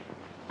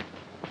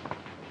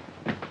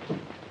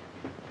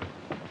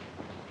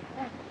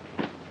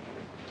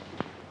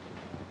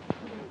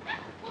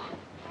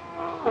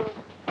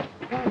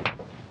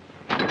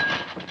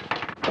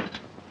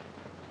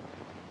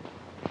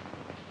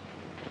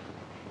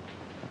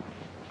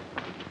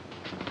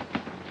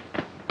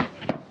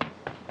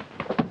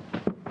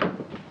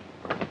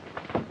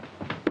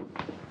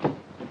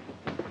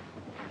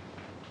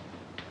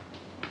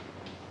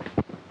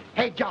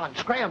 Hey, John,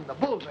 scram. The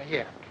bulls are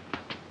here.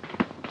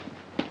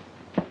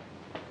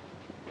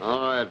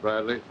 All right,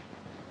 Bradley.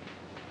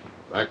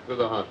 Back to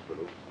the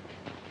hospital.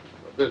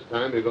 But this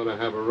time you're going to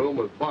have a room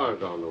with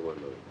bars on the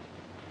windows.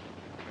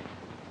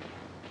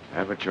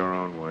 Have it your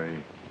own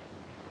way.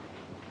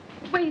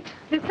 Wait,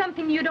 there's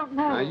something you don't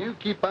know. Now, you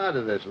keep out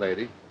of this,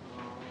 lady.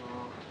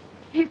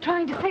 He's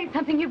trying to say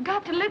something. You've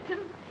got to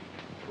listen.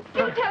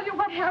 He'll tell you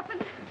what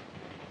happened.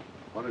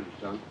 What is it,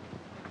 son?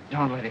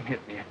 Don't let him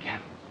hit me again.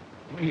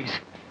 Please.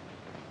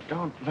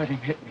 Don't let him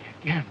hit me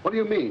again. What do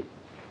you mean?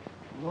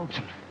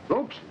 Robson.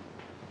 Robson?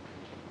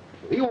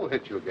 He won't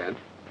hit you again.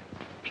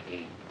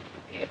 He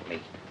hit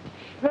me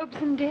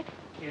Robson did?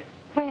 Yeah.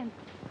 When?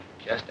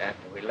 just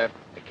after we left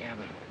the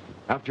cabin.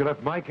 After you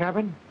left my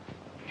cabin?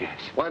 Yes.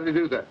 Why did he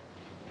do that?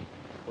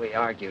 We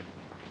argued.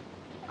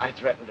 I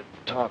threatened to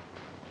talk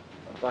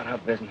about our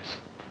business,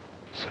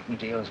 some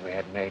deals we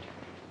had made.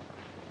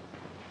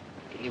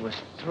 He was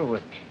through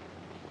with me.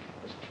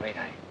 I was afraid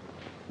I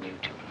knew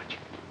too much.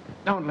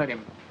 Don't let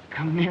him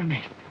come near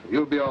me.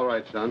 You'll be all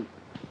right, son.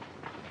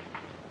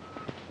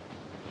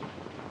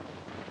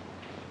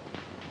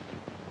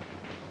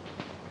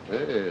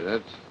 Hey,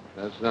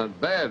 that's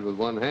not bad with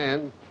one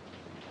hand.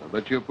 I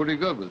bet you're pretty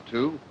good with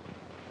two.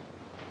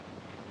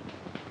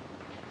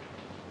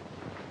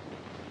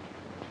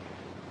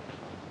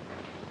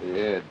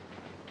 Yeah.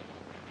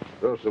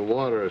 Throw some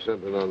water or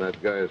something on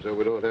that guy so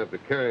we don't have to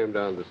carry him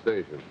down to the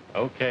station.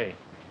 Okay.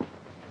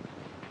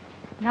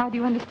 Now do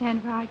you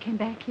understand why I came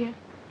back here?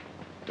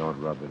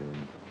 Don't rub it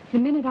in. The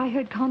minute I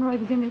heard Conroy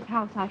was in this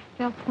house, I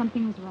felt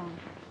something was wrong.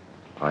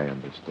 I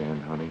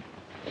understand, honey.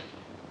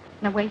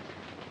 Now, wait.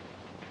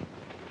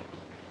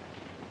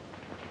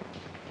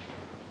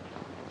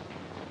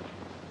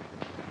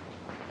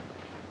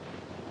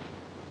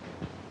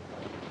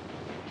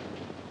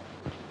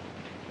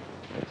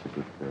 That's a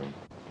good girl.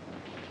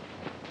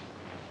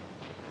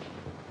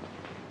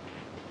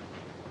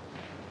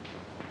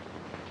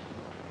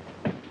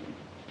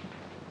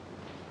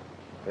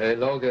 Hey,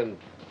 Logan.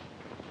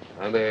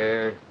 Come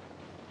here.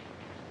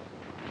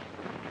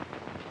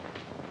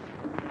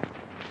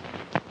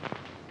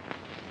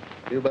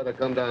 You better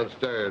come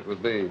downstairs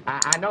with me.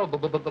 I know,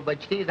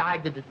 but she's... Come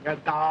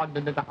on.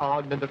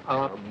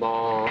 Come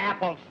on.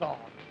 Applesauce.